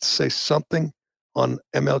president has to say something on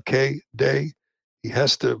MLK Day. He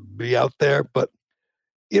has to be out there, but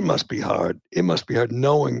it must be hard. It must be hard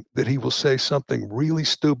knowing that he will say something really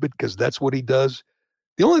stupid because that's what he does.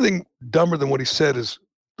 The only thing dumber than what he said is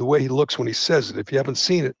the way he looks when he says it. If you haven't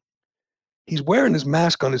seen it, he's wearing his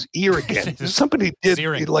mask on his ear again. Somebody did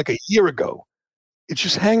it like a year ago. It's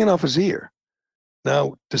just hanging off his ear.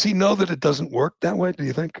 Now, does he know that it doesn't work that way, do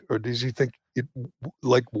you think? Or does he think it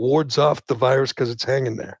like wards off the virus because it's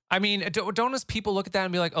hanging there? I mean, don't as people look at that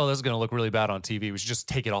and be like, oh, this is going to look really bad on TV. We should just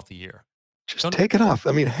take it off the ear. Just take it off.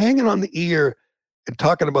 I mean, hanging on the ear and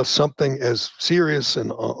talking about something as serious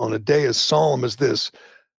and on a day as solemn as this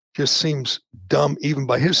just seems dumb, even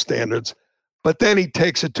by his standards. But then he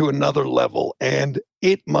takes it to another level. And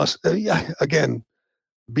it must, again,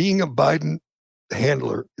 being a Biden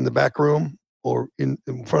handler in the back room or in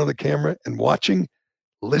front of the camera and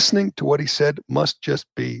listening to what he said must just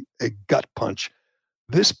be a gut punch.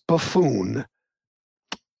 This buffoon,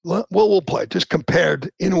 well, we'll play. Just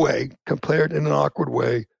compared in an awkward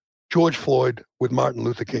way, George Floyd with Martin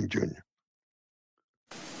Luther King Jr.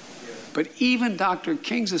 But even Dr.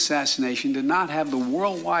 King's assassination did not have the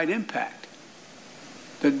worldwide impact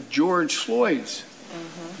that George Floyd's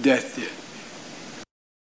death did.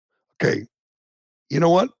 Okay, you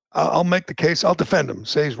know what? I'll make the case. I'll defend him.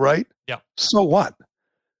 Say he's right. Yeah. So what?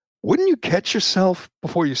 Wouldn't you catch yourself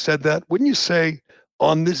before you said that? Wouldn't you say,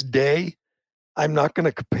 on this day, I'm not going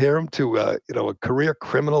to compare him to a career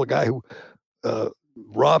criminal, a guy who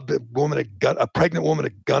robbed a pregnant woman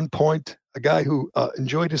at gunpoint, a guy who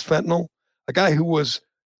enjoyed his fentanyl, a guy who was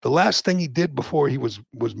the last thing he did before he was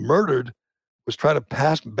murdered was try to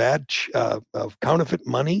pass bad counterfeit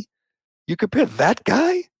money. You compare that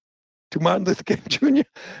guy to Martin Luther King Jr.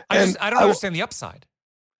 I don't understand the upside.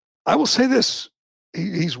 I will say this.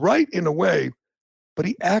 He's right in a way, but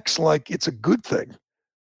he acts like it's a good thing.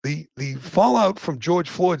 The fallout from George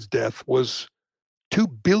Floyd's death was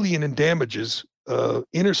 $2 billion in damages,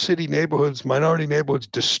 inner city neighborhoods, minority neighborhoods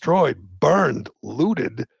destroyed, burned,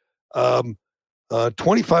 looted,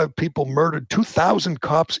 25 people murdered, 2,000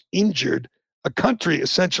 cops injured, a country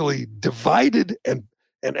essentially divided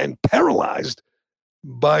and paralyzed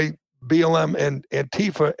by BLM and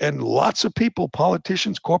Antifa, and lots of people,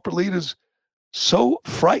 politicians, corporate leaders, so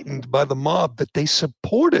frightened by the mob that they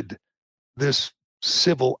supported this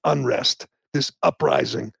civil unrest, this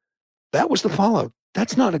uprising. That was the fallout.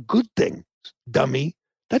 That's not a good thing, dummy.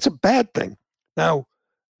 That's a bad thing. Now,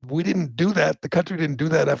 we didn't do that. The country didn't do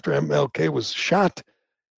that after MLK was shot.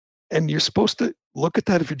 And you're supposed to look at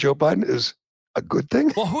that, if you're Joe Biden, as a good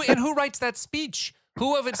thing. Well, who writes that speech?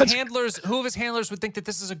 Who of his handlers would think that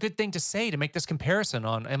this is a good thing to say to make this comparison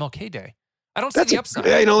on MLK Day? I don't see the upside.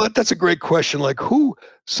 That's a great question. Like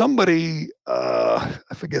somebody, I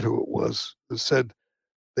forget who it was, who said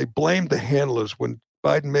they blamed the handlers when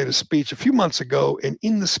Biden made a speech a few months ago, and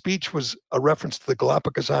in the speech was a reference to the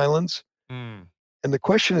Galapagos Islands. And the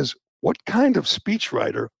question is, what kind of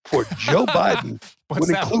speechwriter for Joe Biden would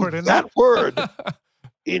include that word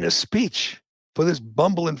in a speech for this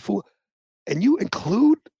bumbling fool? And you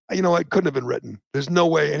include, it couldn't have been written. There's no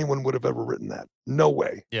way anyone would have ever written that. No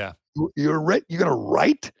way. Yeah. You're going to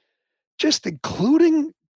write just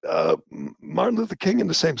including Martin Luther King in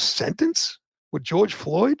the same sentence with George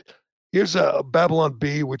Floyd? Here's a Babylon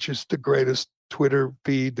Bee, which is the greatest Twitter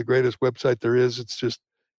feed, the greatest website there is. It's just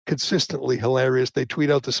consistently hilarious. They tweet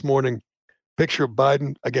out this morning, picture of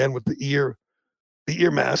Biden, again, with the ear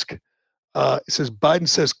mask. It says, Biden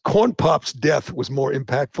says Corn Pop's death was more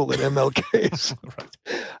impactful than MLK's.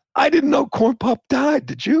 Right. I didn't know Corn Pop died.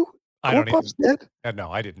 Did you? Corn Pop's dead?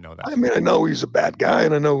 No, I didn't know that. I mean, I know he's a bad guy,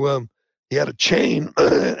 and I know he had a chain,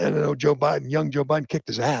 and I know young Joe Biden kicked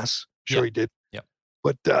his ass. Sure, he did. Yeah.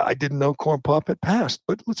 But I didn't know Corn Pop had passed.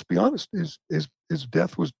 But let's be honest, his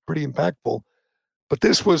death was pretty impactful. But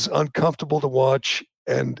this was uncomfortable to watch.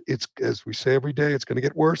 And it's, as we say every day, it's going to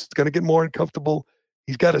get worse. It's going to get more uncomfortable.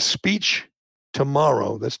 He's got a speech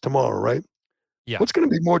tomorrow. That's tomorrow, right? Yeah. What's going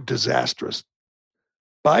to be more disastrous?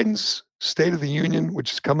 Biden's State of the Union,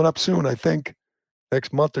 which is coming up soon, I think,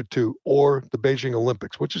 next month or two, or the Beijing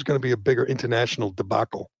Olympics, which is going to be a bigger international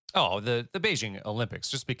debacle. Oh, the Beijing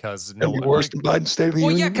Olympics, just because It'll be worse than Biden's State of the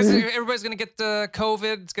Union. Well, yeah, because everybody's going to get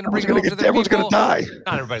COVID. It's going to bring it home to the people. Everyone's going to die.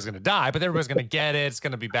 Not everybody's going to die, but everybody's going to get it. It's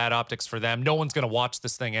going to be bad optics for them. No one's going to watch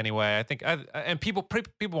this thing anyway. I think, and people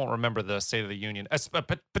won't remember the State of the Union,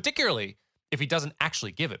 particularly if he doesn't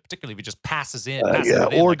actually give it. Particularly if he just passes it or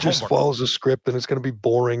like just homework. follows a script, and it's going to be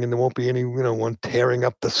boring, and there won't be any, one tearing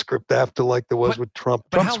up the script after like there was with Trump.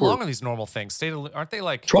 But how long are these normal things? Aren't they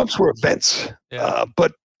like Trump's were events? Yeah.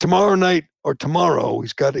 But tomorrow night or tomorrow,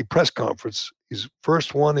 he's got a press conference. His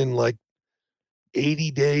first one in like 80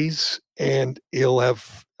 days. And he'll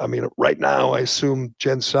have, right now, I assume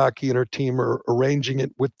Jen Psaki and her team are arranging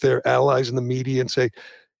it with their allies in the media and say,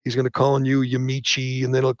 he's going to call on you, Yamiche,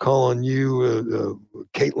 and then he'll call on you,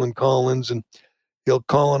 Caitlin Collins, and he'll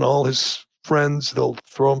call on all his friends. They'll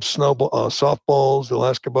throw him softballs. They'll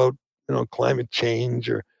ask about, climate change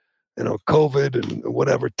or, COVID and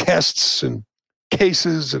whatever, tests and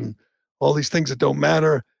cases and all these things that don't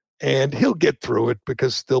matter, and he'll get through it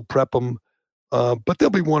because they'll prep him. But there'll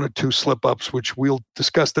be one or two slip-ups, which we'll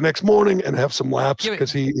discuss the next morning and have some laughs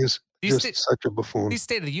because he is such a buffoon. These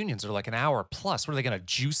State of the Unions are like an hour plus. What are they going to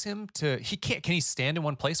juice him to? Can he stand in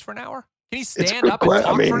one place for an hour? Can he stand up and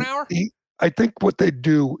talk for an hour? I think what they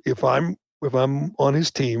do, if I'm on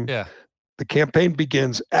his team, the campaign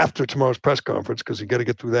begins after tomorrow's press conference because you got to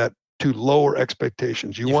get through that to lower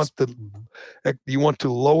expectations. You want to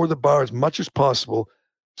lower the bar as much as possible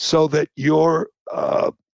so that your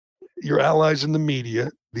allies in the media,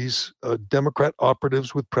 these Democrat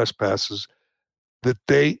operatives with press passes, that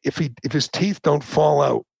if his teeth don't fall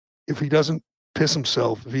out, if he doesn't piss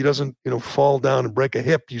himself, if he doesn't fall down and break a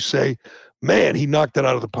hip, you say, man, he knocked it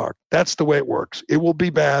out of the park. That's the way it works. It will be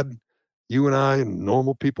bad. You and I and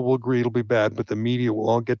normal people will agree it'll be bad, but the media will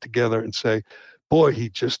all get together and say, boy,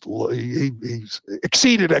 he's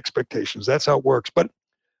exceeded expectations. That's how it works. But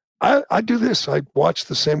I do this. I watch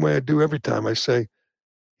the same way I do every time. I say,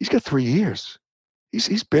 he's got 3 years.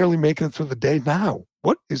 He's barely making it through the day now.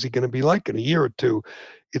 What is he going to be like in a year or two?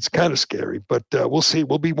 It's kind of scary, but we'll see.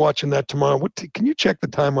 We'll be watching that tomorrow. Can you check the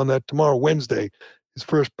time on that tomorrow, Wednesday? His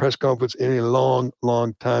first press conference in a long,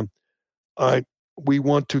 long time. All right, we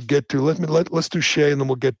want to get to let's do Shea, and then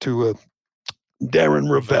we'll get to Darren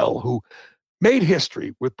Rovell, who made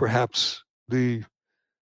history with perhaps the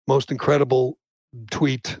most incredible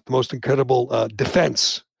tweet, the most incredible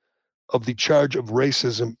defense of the charge of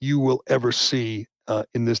racism you will ever see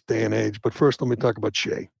in this day and age. But first, let me talk about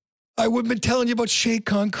Shea. I've been telling you about Shea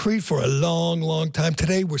Concrete for a long, long time.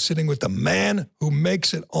 Today, we're sitting with the man who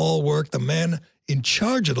makes it all work, the man in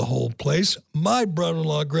charge of the whole place, my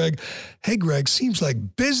brother-in-law, Greg. Hey, Greg, seems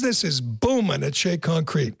like business is booming at Shea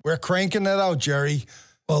Concrete. We're cranking it out, Jerry.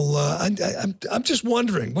 Well, I'm just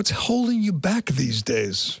wondering, what's holding you back these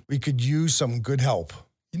days? We could use some good help.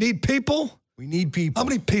 You need people? We need people. How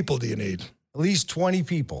many people do you need? At least 20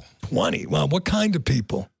 people. 20? Well, what kind of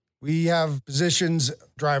people? We have positions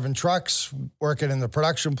driving trucks, working in the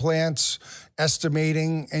production plants,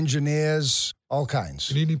 estimating, engineers, all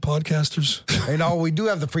kinds. You need any podcasters? We do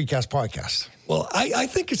have the Precast podcast. Well, I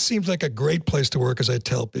think it seems like a great place to work, as I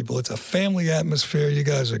tell people. It's a family atmosphere. You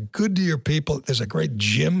guys are good to your people. There's a great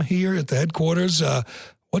gym here at the headquarters.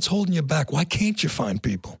 What's holding you back? Why can't you find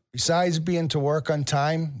people? Besides being to work on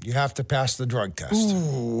time, you have to pass the drug test.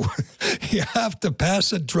 Ooh, you have to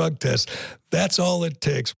pass a drug test. That's all it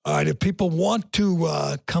takes. All right, if people want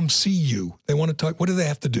to come see you, they want to talk, what do they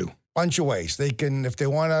have to do? Bunch of ways. They can, if they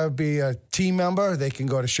want to be a team member, they can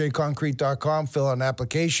go to SheaConcrete.com, fill out an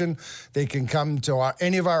application. They can come to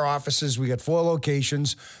any of our offices. We got 4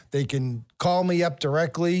 locations. They can call me up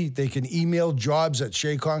directly. They can email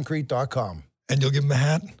jobs@SheaConcrete.com. And you'll give them a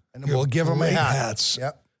hat? And we'll give them a hat. Hats.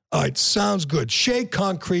 Yep. All right, sounds good.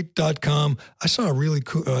 SheaConcrete.com. I saw a really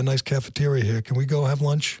cool, nice cafeteria here. Can we go have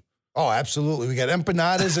lunch? Oh, absolutely. We got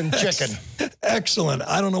empanadas and chicken. Excellent.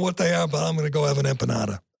 I don't know what they are, but I'm going to go have an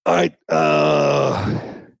empanada. All right.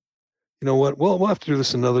 You know what? Well, we'll have to do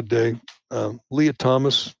this another day. Leah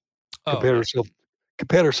Thomas compared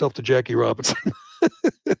herself to Jackie Robinson.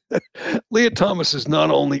 Leah Thomas is not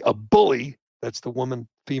only a bully, that's the woman,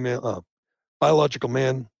 female, biological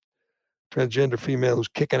man, transgender female who's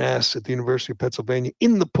kicking ass at the University of Pennsylvania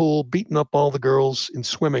in the pool, beating up all the girls in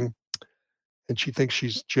swimming. and she thinks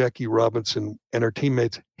she's Jackie Robinson, and her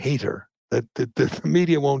teammates hate her. That the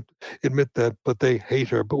media won't admit that, but they hate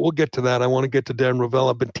her. But we'll get to that. I want to get to Darren Rovell.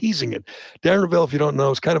 I've been teasing it. Darren Rovell, if you don't know,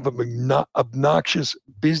 is kind of an obnoxious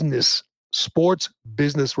sports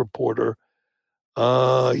business reporter.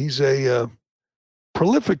 He's a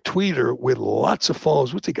prolific tweeter with lots of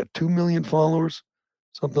followers. What's he got? 2 million followers,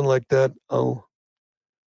 something like that. I'll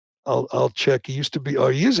check. He used to be.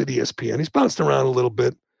 He is at ESPN. He's bounced around a little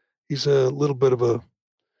bit. He's a little bit of a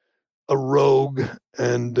rogue,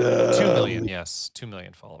 and 2 million, yes, 2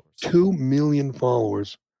 million followers. 2 million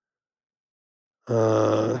followers.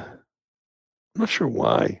 I'm not sure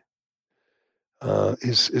why.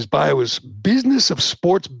 His bio is business of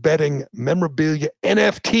sports betting, memorabilia,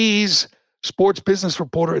 NFTs, sports business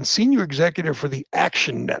reporter, and senior executive for the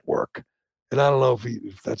Action Network. And I don't know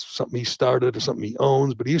if that's something he started or something he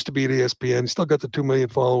owns, but he used to be at ESPN. He's still got the 2 million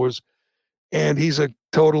followers, and he's a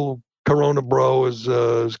total Corona bro, as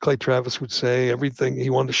Clay Travis would say. Everything, he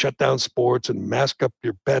wanted to shut down sports and mask up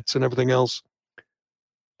your bets and everything else.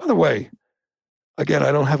 By the way, again,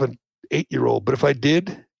 I don't have an 8-year-old, but if I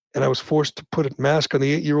did, and I was forced to put a mask on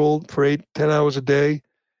the 8-year-old for 10 hours a day,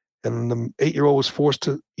 and the 8-year-old was forced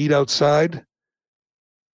to eat outside,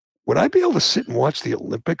 would I be able to sit and watch the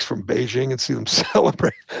Olympics from Beijing and see them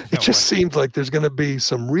celebrate? It just seems like there's going to be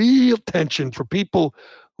some real tension for people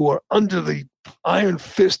who are under the iron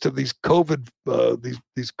fist of these COVID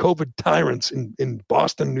these COVID tyrants in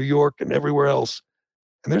Boston, New York, and everywhere else.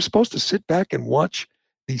 And they're supposed to sit back and watch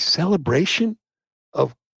the celebration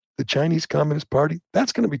of the Chinese Communist Party.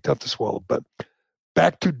 That's going to be tough to swallow. But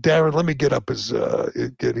back to Darren. Let me get up his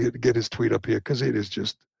get his tweet up here, because it is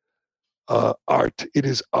just art. It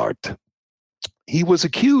is art. He was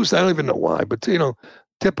accused. I don't even know why, but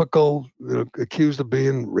typical, accused of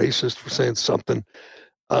being racist for saying something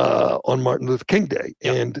on Martin Luther King Day.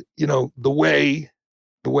 Yep. And the way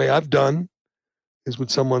I've done is when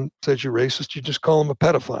someone says you're racist, you just call them a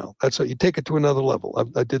pedophile. That's how you take it to another level.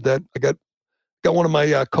 I did that. I got one of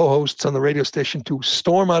my co-hosts on the radio station to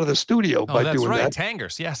storm out of the studio by doing that. That's right,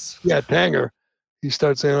 Tangers, yes. Yeah, Tanger. He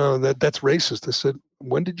started saying, "Oh, that's racist." I said,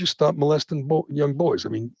 "When did you stop molesting young boys? I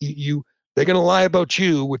mean, they're going to lie about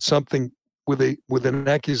you with something, with an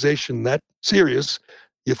accusation that serious.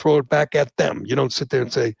 You throw it back at them. You don't sit there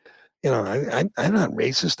and say, I'm not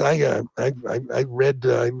racist.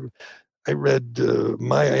 I read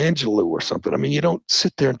Maya Angelou or something. I mean, you don't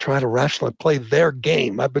sit there and try to rationally play their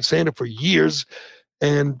game. I've been saying it for years,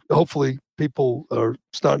 and hopefully people are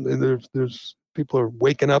starting. There's people are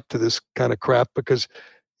waking up to this kind of crap, because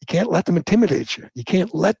you can't let them intimidate you. You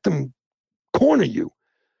can't let them corner you."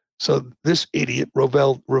 So this idiot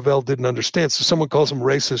Rovell didn't understand. So someone calls him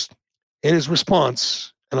racist. In his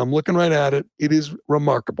response, and I'm looking right at it, it is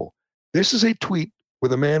remarkable. This is a tweet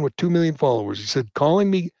with a man with 2 million followers. He said,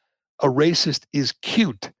 "Calling me a racist is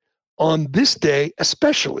cute. On this day,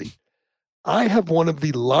 especially, I have one of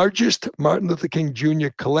the largest Martin Luther King Jr.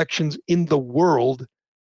 collections in the world,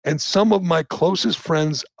 and some of my closest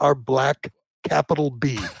friends are Black, capital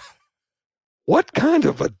B." What kind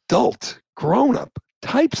of adult, grown-up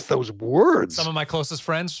types those words? Some of my closest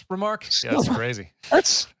friends remark? Yeah, that's crazy.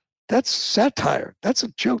 That's satire. That's a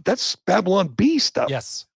joke. That's Babylon Bee stuff.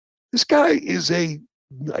 Yes. This guy is I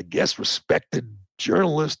guess, respected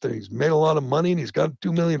journalist, and he's made a lot of money, and he's got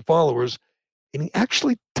 2 million followers, and he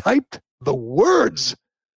actually typed the words,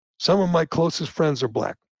 "Some of my closest friends are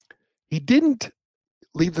Black." He didn't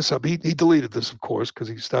leave this up. He deleted this, of course, because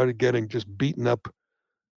he started getting just beaten up,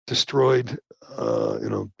 destroyed.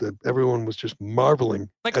 That everyone was just marveling.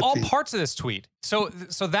 Like all parts of this tweet. So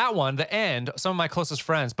that one, the end, some of my closest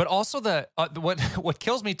friends, but also what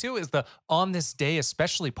kills me too is the "on this day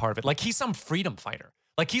especially" part of it. Like he's some freedom fighter.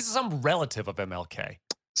 Like he's some relative of MLK.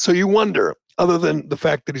 So you wonder, other than the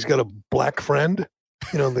fact that he's got a Black friend,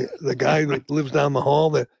 the guy that lives down the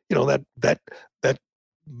hall, that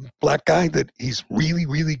Black guy that he's really,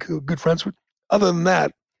 really good friends with. Other than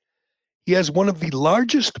that, he has one of the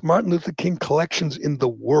largest Martin Luther King collections in the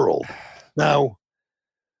world. Now,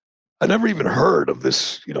 I never even heard of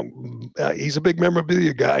this. He's a big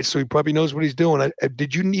memorabilia guy, so he probably knows what he's doing.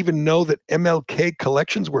 Did you even know that MLK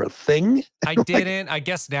collections were a thing? I didn't. I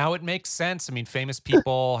guess now it makes sense. I mean, famous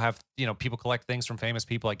people have, people collect things from famous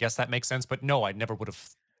people. I guess that makes sense. But no, I never would have.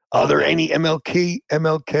 Are there any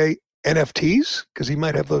MLK NFTs? Because he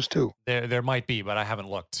might have those too. There might be, but I haven't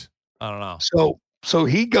looked. I don't know. So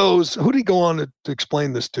he goes. Who did he go on to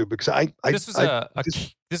explain this to? Because this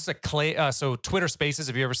is a Clay. So Twitter Spaces.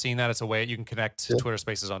 Have you ever seen that? It's a way you can connect Twitter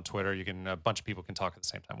Spaces on Twitter. You can a bunch of people can talk at the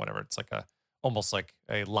same time. Whatever. It's like almost like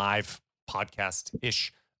a live podcast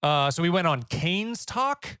ish. So we went on Kane's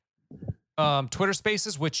Talk. Twitter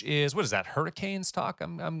Spaces, which is, what is that? Hurricanes talk.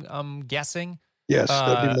 I'm guessing. Yes,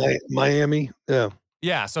 that'd be Miami. Yeah.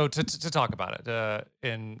 Yeah. So to talk about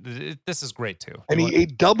it, this is great too. And he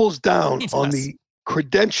doubles down on the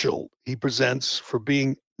credential he presents for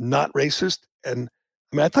being not racist. And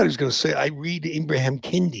I mean, I thought he was going to say, I read Abraham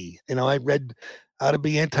Kindi. I read how to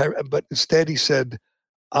be but instead he said,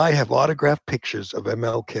 I have autographed pictures of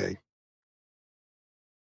MLK.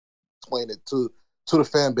 Explain it to the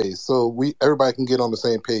fan base so everybody can get on the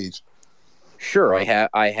same page. Sure,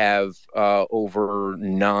 I have over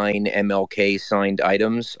 9 MLK signed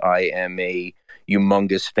items. I am a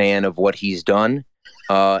humongous fan of what he's done,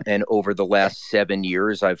 and over the last 7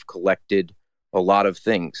 years, I've collected a lot of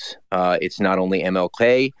things. It's not only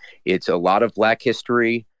MLK; it's a lot of Black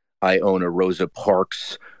history. I own a Rosa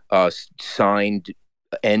Parks signed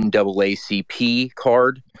NAACP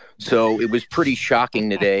card, so it was pretty shocking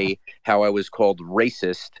today how I was called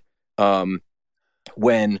racist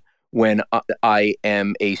when I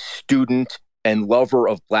am a student and lover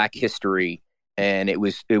of Black history, and it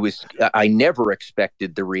was I never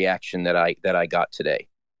expected the reaction that I got today.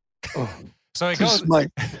 Oh. So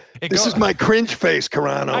this is my cringe face,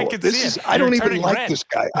 Carano. I don't even like this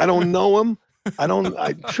guy. I don't know him.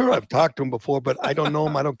 I'm sure I've talked to him before, but I don't know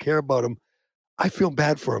him. I don't care about him. I feel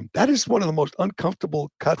bad for him. That is one of the most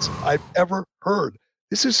uncomfortable cuts I've ever heard.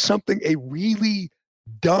 This is something a really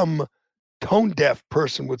dumb, tone-deaf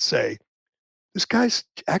person would say. This guy's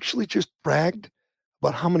actually just bragged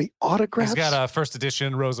about how many autographs. He's got a first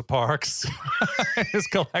edition Rosa Parks in his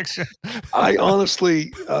collection. I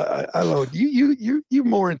honestly, I don't know. You're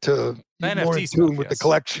more into more in tune with the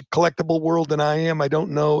collectible world than I am. I don't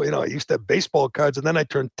know. I used to have baseball cards, and then I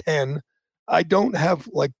turned 10. I don't have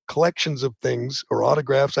like collections of things or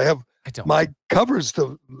autographs. I have my covers,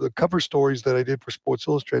 the cover stories that I did for Sports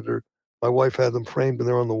Illustrated. My wife had them framed and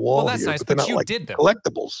they're on the wall. Well, that's here, nice, but you like did them.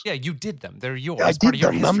 Collectibles. Yeah, you did them. They're yours. Yeah, I part did of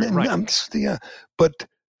your them. history. Yeah. But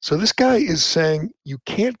so this guy is saying you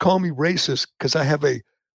can't call me racist because I have a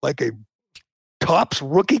Topps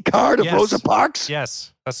rookie card of Rosa Parks.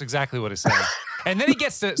 Yes, that's exactly what he's saying. And then he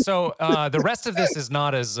gets to the rest of this is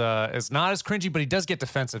not as cringy, but he does get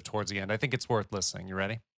defensive towards the end. I think it's worth listening. You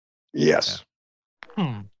ready? Yes.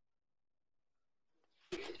 Yeah.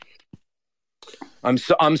 I'm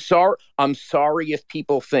sorry if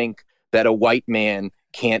people think that a white man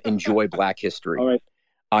can't enjoy Black history. All right.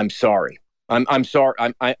 I'm sorry. I'm sorry.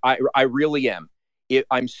 I really am.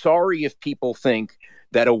 I'm sorry if people think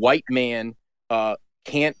that a white man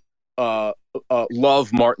can't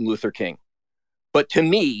love Martin Luther King. But to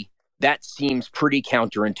me, that seems pretty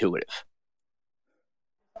counterintuitive.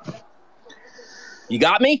 You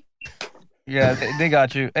got me? Yeah, they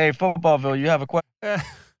got you. Hey, Footballville, you have a question?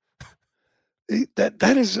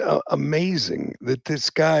 That is amazing that this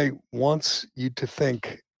guy wants you to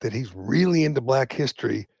think that he's really into Black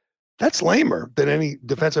history. That's lamer than any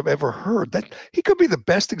defense I've ever heard. That he could be the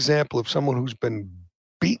best example of someone who's been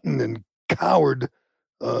beaten and cowed,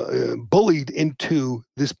 bullied into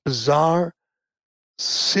this bizarre,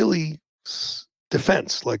 silly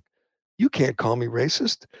defense. Like, you can't call me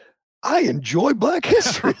racist. I enjoy Black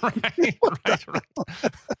history. right.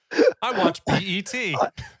 I watch BET.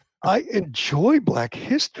 I enjoy Black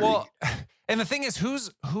history. Well, and the thing is,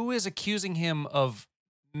 who is accusing him of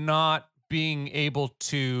not being able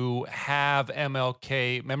to have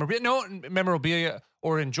MLK memorabilia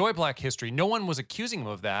or enjoy Black history? No one was accusing him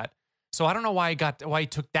of that. So I don't know why he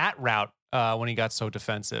took that route when he got so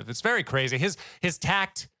defensive. It's very crazy. His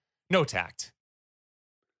tact, no tact.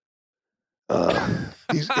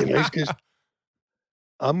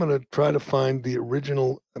 I'm going to try to find the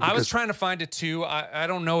original. I was trying to find it too. I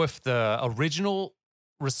don't know if the original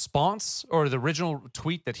response or the original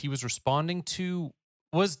tweet that he was responding to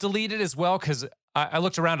was deleted as well, because I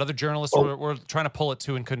looked around. Other journalists were trying to pull it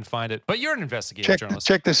too and couldn't find it. But you're an investigative journalist.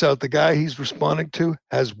 Check this out. The guy he's responding to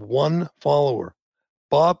has 1 follower.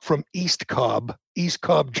 Bob from East Cobb,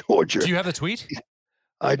 Georgia. Do you have the tweet?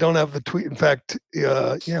 I don't have the tweet. In fact,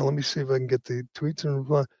 let me see if I can get the tweets and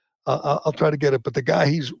reply. I'll try to get it. But the guy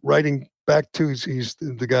he's writing back to,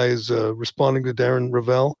 the guy is responding to Darren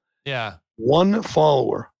Rovell. Yeah. 1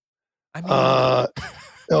 follower. I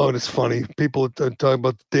mean, it's funny. People are talking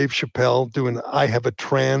about Dave Chappelle doing "I have a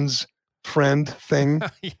trans friend" thing.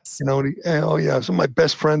 Yes. Some of my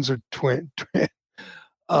best friends are twin.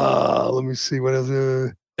 Let me see what else.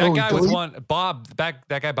 That guy with Bob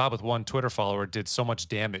with 1 Twitter follower did so much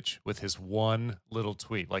damage with his 1 little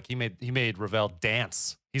tweet. Like he made Rovell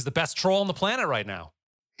dance. He's the best troll on the planet right now.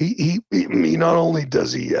 He not only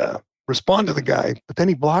does he respond to the guy, but then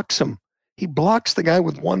he blocks him. He blocks the guy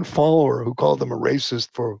with one follower who called him a racist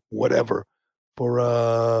for whatever. For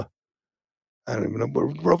I don't even know.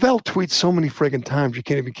 But Rovell tweets so many friggin' times you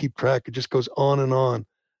can't even keep track. It just goes on and on.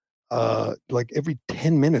 Like every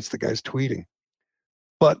 10 minutes, the guy's tweeting.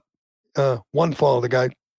 But one follower,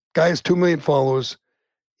 the guy has 2 million followers,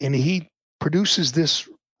 and he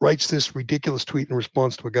writes this ridiculous tweet in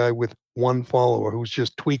response to a guy with one follower who's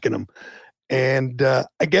just tweaking him. And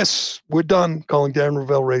I guess we're done calling Darren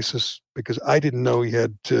Rovell racist because I didn't know he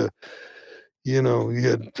had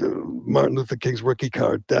Martin Luther King's rookie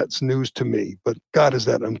card. That's news to me. But God, is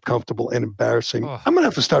that uncomfortable and embarrassing. Oh. I'm going to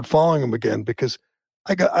have to start following him again because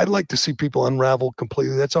I'd like to see people unravel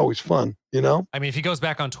completely. That's always fun, you know? I mean, if he goes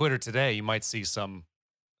back on Twitter today, you might see some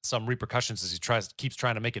repercussions as he keeps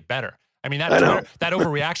trying to make it better. I mean, that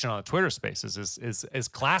overreaction on the Twitter Spaces is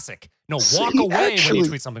classic. No, walk away when you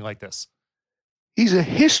tweet something like this. He's a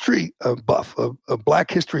history buff, a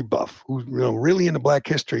Black history buff, who's really into Black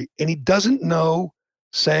history, and he doesn't know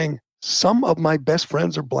saying some of my best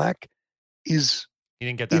friends are Black is he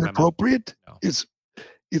didn't get that inappropriate. No.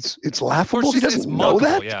 It's laughable. He doesn't know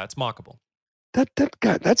that. Yeah, it's mockable. That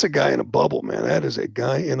guy, that's a guy in a bubble, man. That is a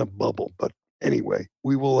guy in a bubble. But anyway,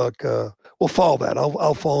 we will we'll follow that.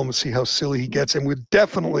 I'll follow him and see how silly he gets, and we're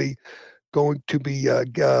definitely going to be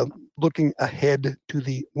looking ahead to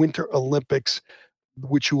the Winter Olympics,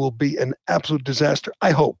 which will be an absolute disaster.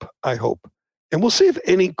 I hope. And we'll see if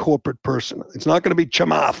any corporate person, it's not going to be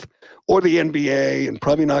Chamath or the NBA, and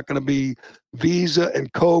probably not going to be Visa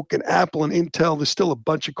and Coke and Apple and Intel. There's still a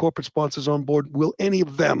bunch of corporate sponsors on board. Will any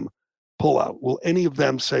of them pull out? Will any of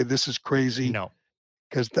them say this is crazy? No.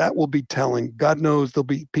 Because that will be telling. God knows there'll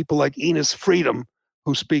be people like Enos Freedom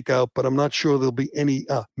who speak out, but I'm not sure there'll be any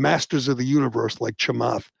masters of the universe like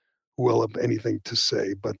Chamath who will have anything to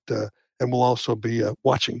say. But and we'll also be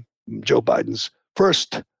watching Joe Biden's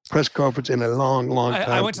first press conference in a long time.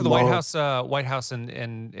 I went to the White House,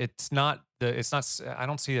 and it's not. I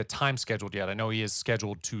don't see a time scheduled yet. I know he is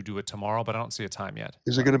scheduled to do it tomorrow, but I don't see a time yet.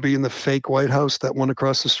 Is it going to be in the fake White House, that one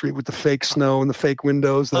across the street with the fake snow and the fake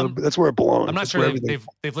windows? That's where it belongs. I'm not sure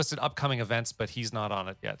they've listed upcoming events, but he's not on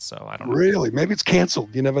it yet, so I don't know. Really? Maybe it's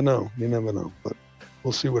canceled. You never know. But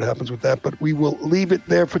we'll see what happens with that. But we will leave it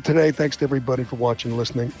there for today. Thanks to everybody for watching,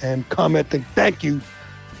 listening, and commenting. Thank you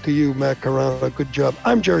to you, Matt Carrano. Good job.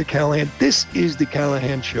 I'm Jerry Callahan. This is The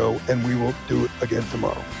Callahan Show, and we will do it again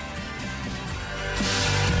tomorrow.